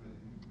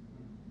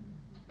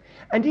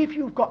 And if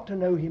you've got to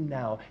know him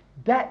now,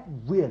 that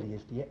really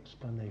is the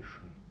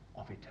explanation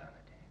of eternity.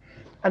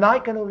 And I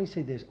can only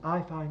say this,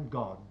 I find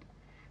God,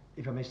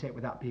 if I may say it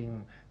without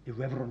being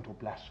irreverent or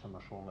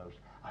blasphemous almost,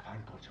 I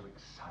find God so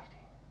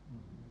exciting.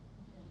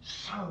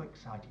 So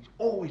exciting. He's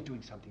always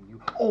doing something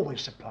new,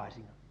 always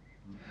surprising us.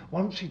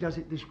 Once he does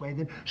it this way,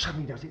 then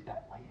suddenly he does it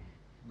that way.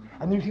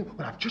 And then you think,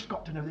 well, I've just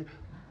got to know this.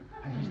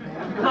 And he's there.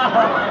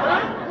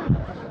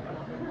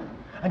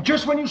 And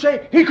just when you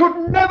say, he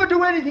could never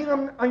do anything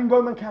on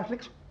Roman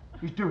Catholics,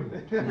 he's doing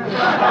it.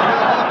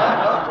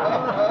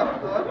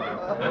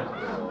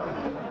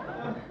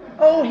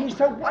 Oh, he's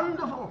so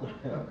wonderful.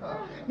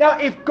 Now,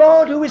 if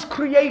God, who has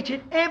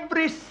created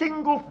every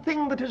single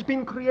thing that has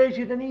been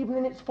created, and even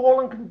in its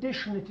fallen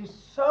condition, it is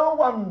so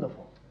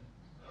wonderful,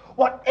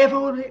 whatever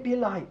will it be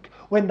like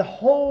when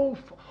all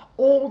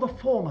the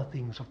former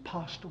things have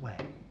passed away?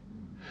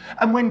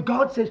 And when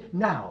God says,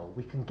 now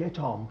we can get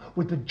on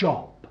with the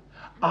job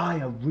I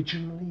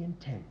originally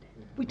intended.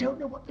 We don't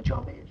know what the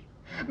job is.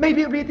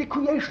 Maybe it'll be the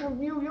creation of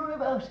new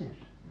universes.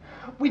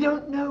 We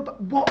don't know,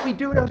 but what we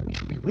do know is we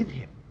shall be with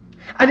him.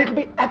 And it'll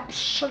be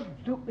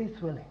absolutely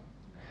thrilling.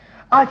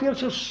 I feel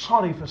so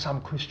sorry for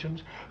some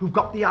Christians who've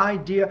got the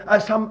idea,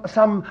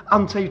 some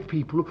unsaved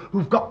people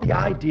who've got the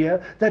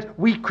idea that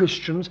we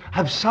Christians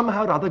have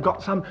somehow or other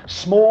got some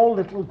small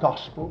little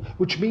gospel,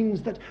 which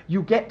means that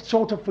you get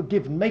sort of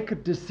forgiven, make a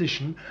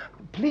decision.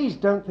 Please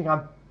don't think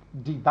I'm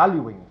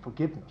devaluing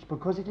forgiveness,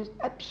 because it is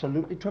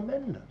absolutely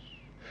tremendous.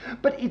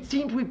 But it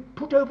seems we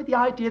put over the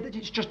idea that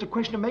it's just a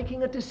question of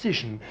making a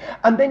decision,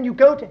 and then you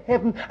go to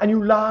heaven and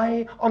you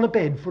lie on a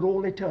bed for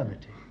all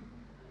eternity,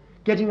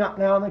 getting up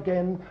now and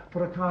again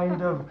for a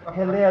kind of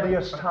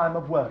hilarious time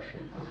of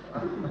worship.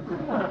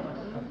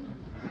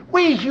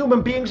 We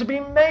human beings have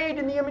been made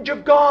in the image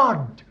of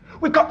God.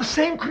 We've got the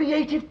same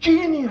creative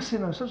genius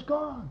in us as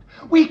God.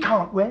 We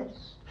can't rest.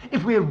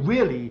 If we're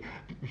really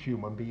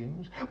human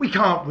beings, we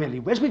can't really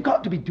rest. We've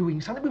got to be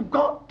doing something. We've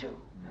got to.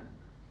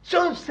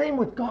 So the same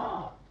with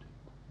God.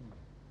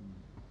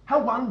 How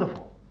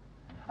wonderful.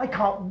 I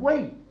can't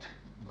wait.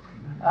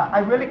 I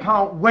really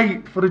can't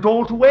wait for it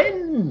all to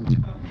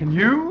end. Can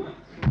you?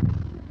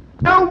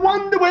 No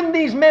wonder when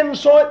these men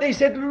saw it, they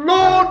said,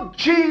 Lord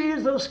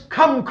Jesus,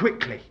 come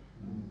quickly.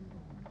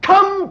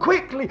 Come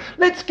quickly.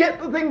 Let's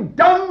get the thing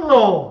done,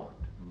 Lord.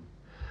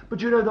 But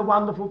you know, the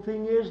wonderful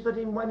thing is that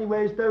in many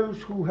ways those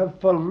who have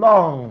for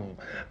long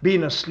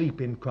been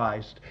asleep in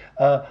Christ,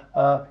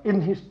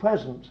 in his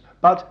presence,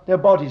 but their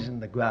bodies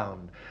in the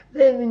ground,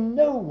 they're in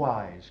no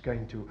wise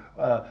going to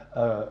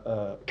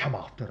come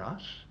after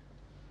us.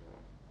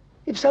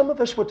 If some of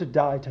us were to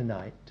die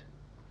tonight,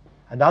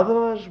 and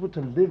others were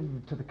to live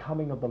to the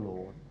coming of the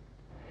Lord,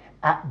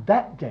 at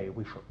that day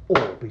we shall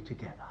all be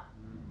together.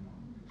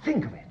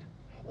 Think of it.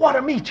 What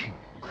a meeting.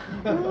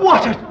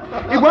 What a...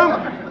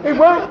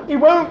 It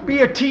won't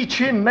be a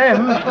teach-in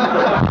then.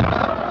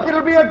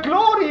 It'll be a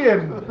glory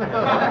in.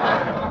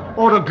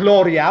 Or a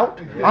glory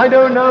out. I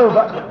don't know,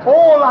 but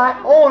all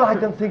I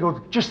can think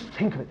of, just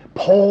think of it.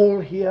 Paul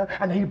here,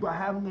 and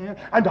Abraham there,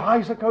 and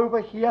Isaac over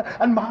here,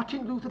 and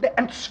Martin Luther there,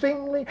 and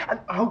Zwingli, and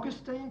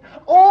Augustine,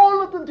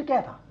 all of them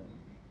together.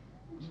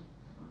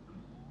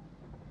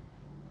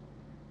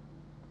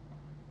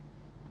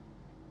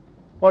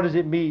 What does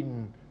it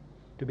mean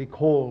to be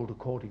called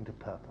according to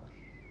purpose?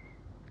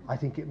 I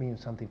think it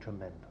means something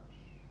tremendous.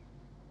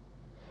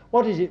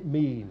 What does it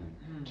mean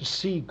to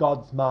see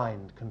God's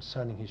mind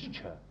concerning his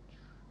church?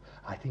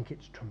 I think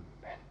it's tremendous.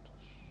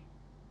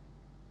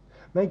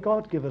 May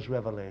God give us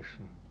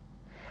revelation,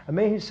 and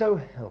may he so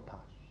help us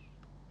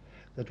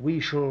that we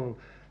shall,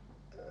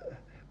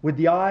 with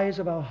the eyes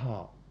of our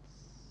hearts,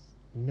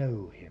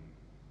 know him.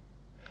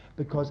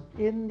 Because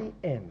in the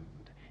end,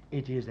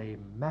 it is a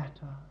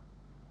matter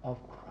of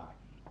Christ.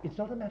 It's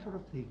not a matter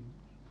of things.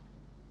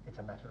 It's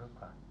a matter of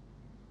Christ.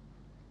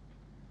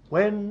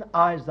 When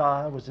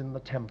Isaiah was in the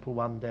temple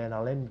one day, and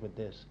I'll end with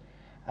this,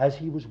 as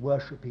he was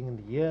worshipping in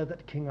the year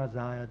that King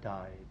Uzziah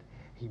died,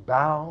 he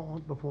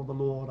bowed before the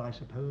Lord, I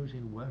suppose,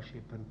 in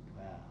worship and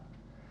prayer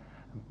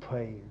and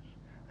praise.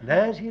 And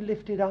as he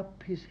lifted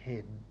up his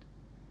head,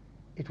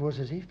 it was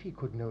as if he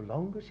could no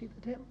longer see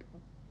the temple.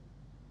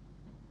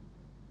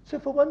 So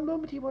for one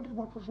moment he wondered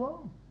what was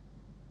wrong.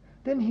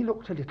 Then he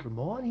looked a little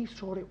more, and he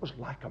saw it was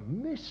like a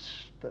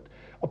mist that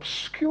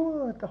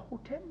obscured the whole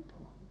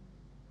temple.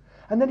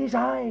 And then his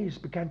eyes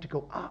began to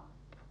go up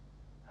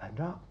and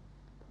up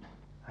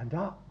and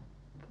up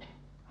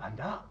and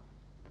up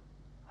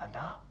and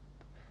up.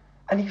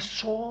 And he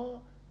saw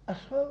a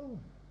throne.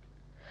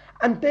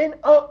 And then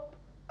up,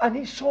 and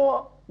he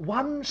saw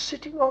one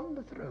sitting on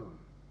the throne.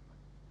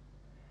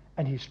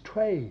 And his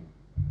train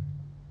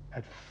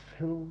had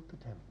filled the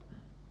temple.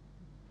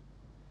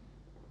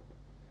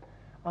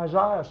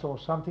 Isaiah saw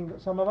something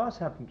that some of us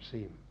haven't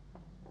seen.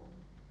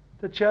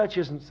 The church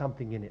isn't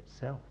something in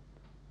itself.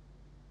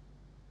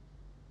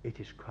 It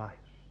is Christ.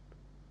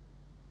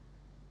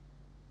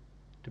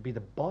 To be the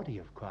body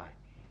of Christ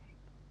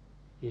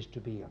is to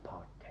be a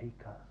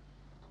partaker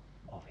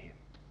of him.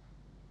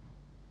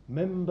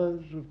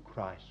 Members of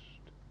Christ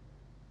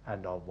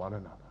and of one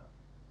another.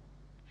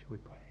 Shall we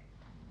pray?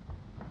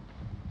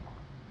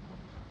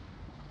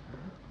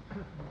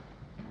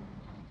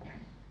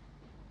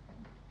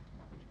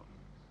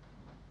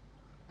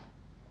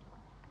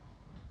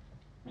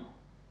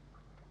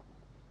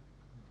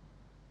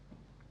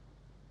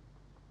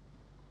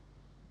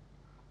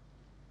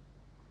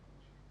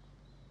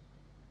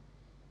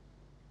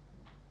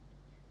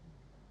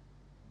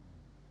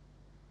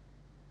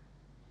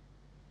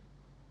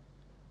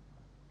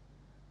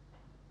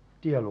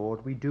 Dear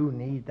Lord, we do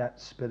need that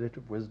spirit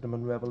of wisdom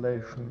and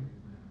revelation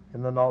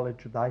in the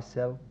knowledge of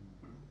thyself.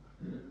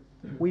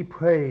 We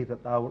pray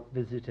that thou wilt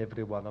visit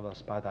every one of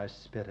us by thy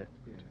Spirit.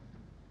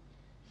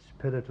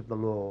 Spirit of the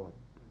Lord,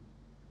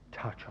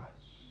 touch us.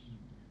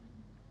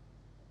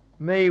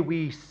 May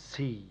we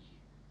see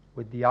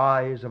with the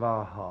eyes of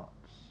our hearts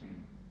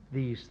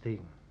these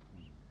things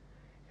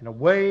in a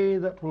way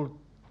that will,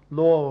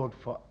 Lord,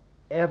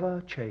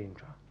 forever change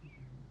us.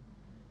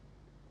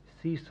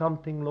 See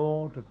something,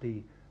 Lord, of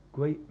the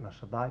greatness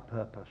of thy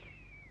purpose.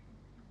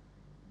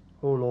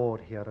 O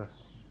Lord, hear us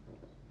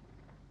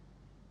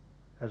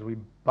as we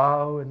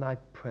bow in thy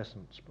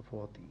presence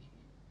before thee.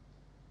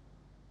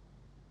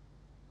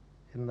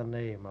 in the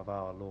name of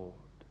our Lord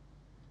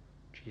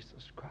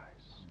Jesus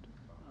Christ.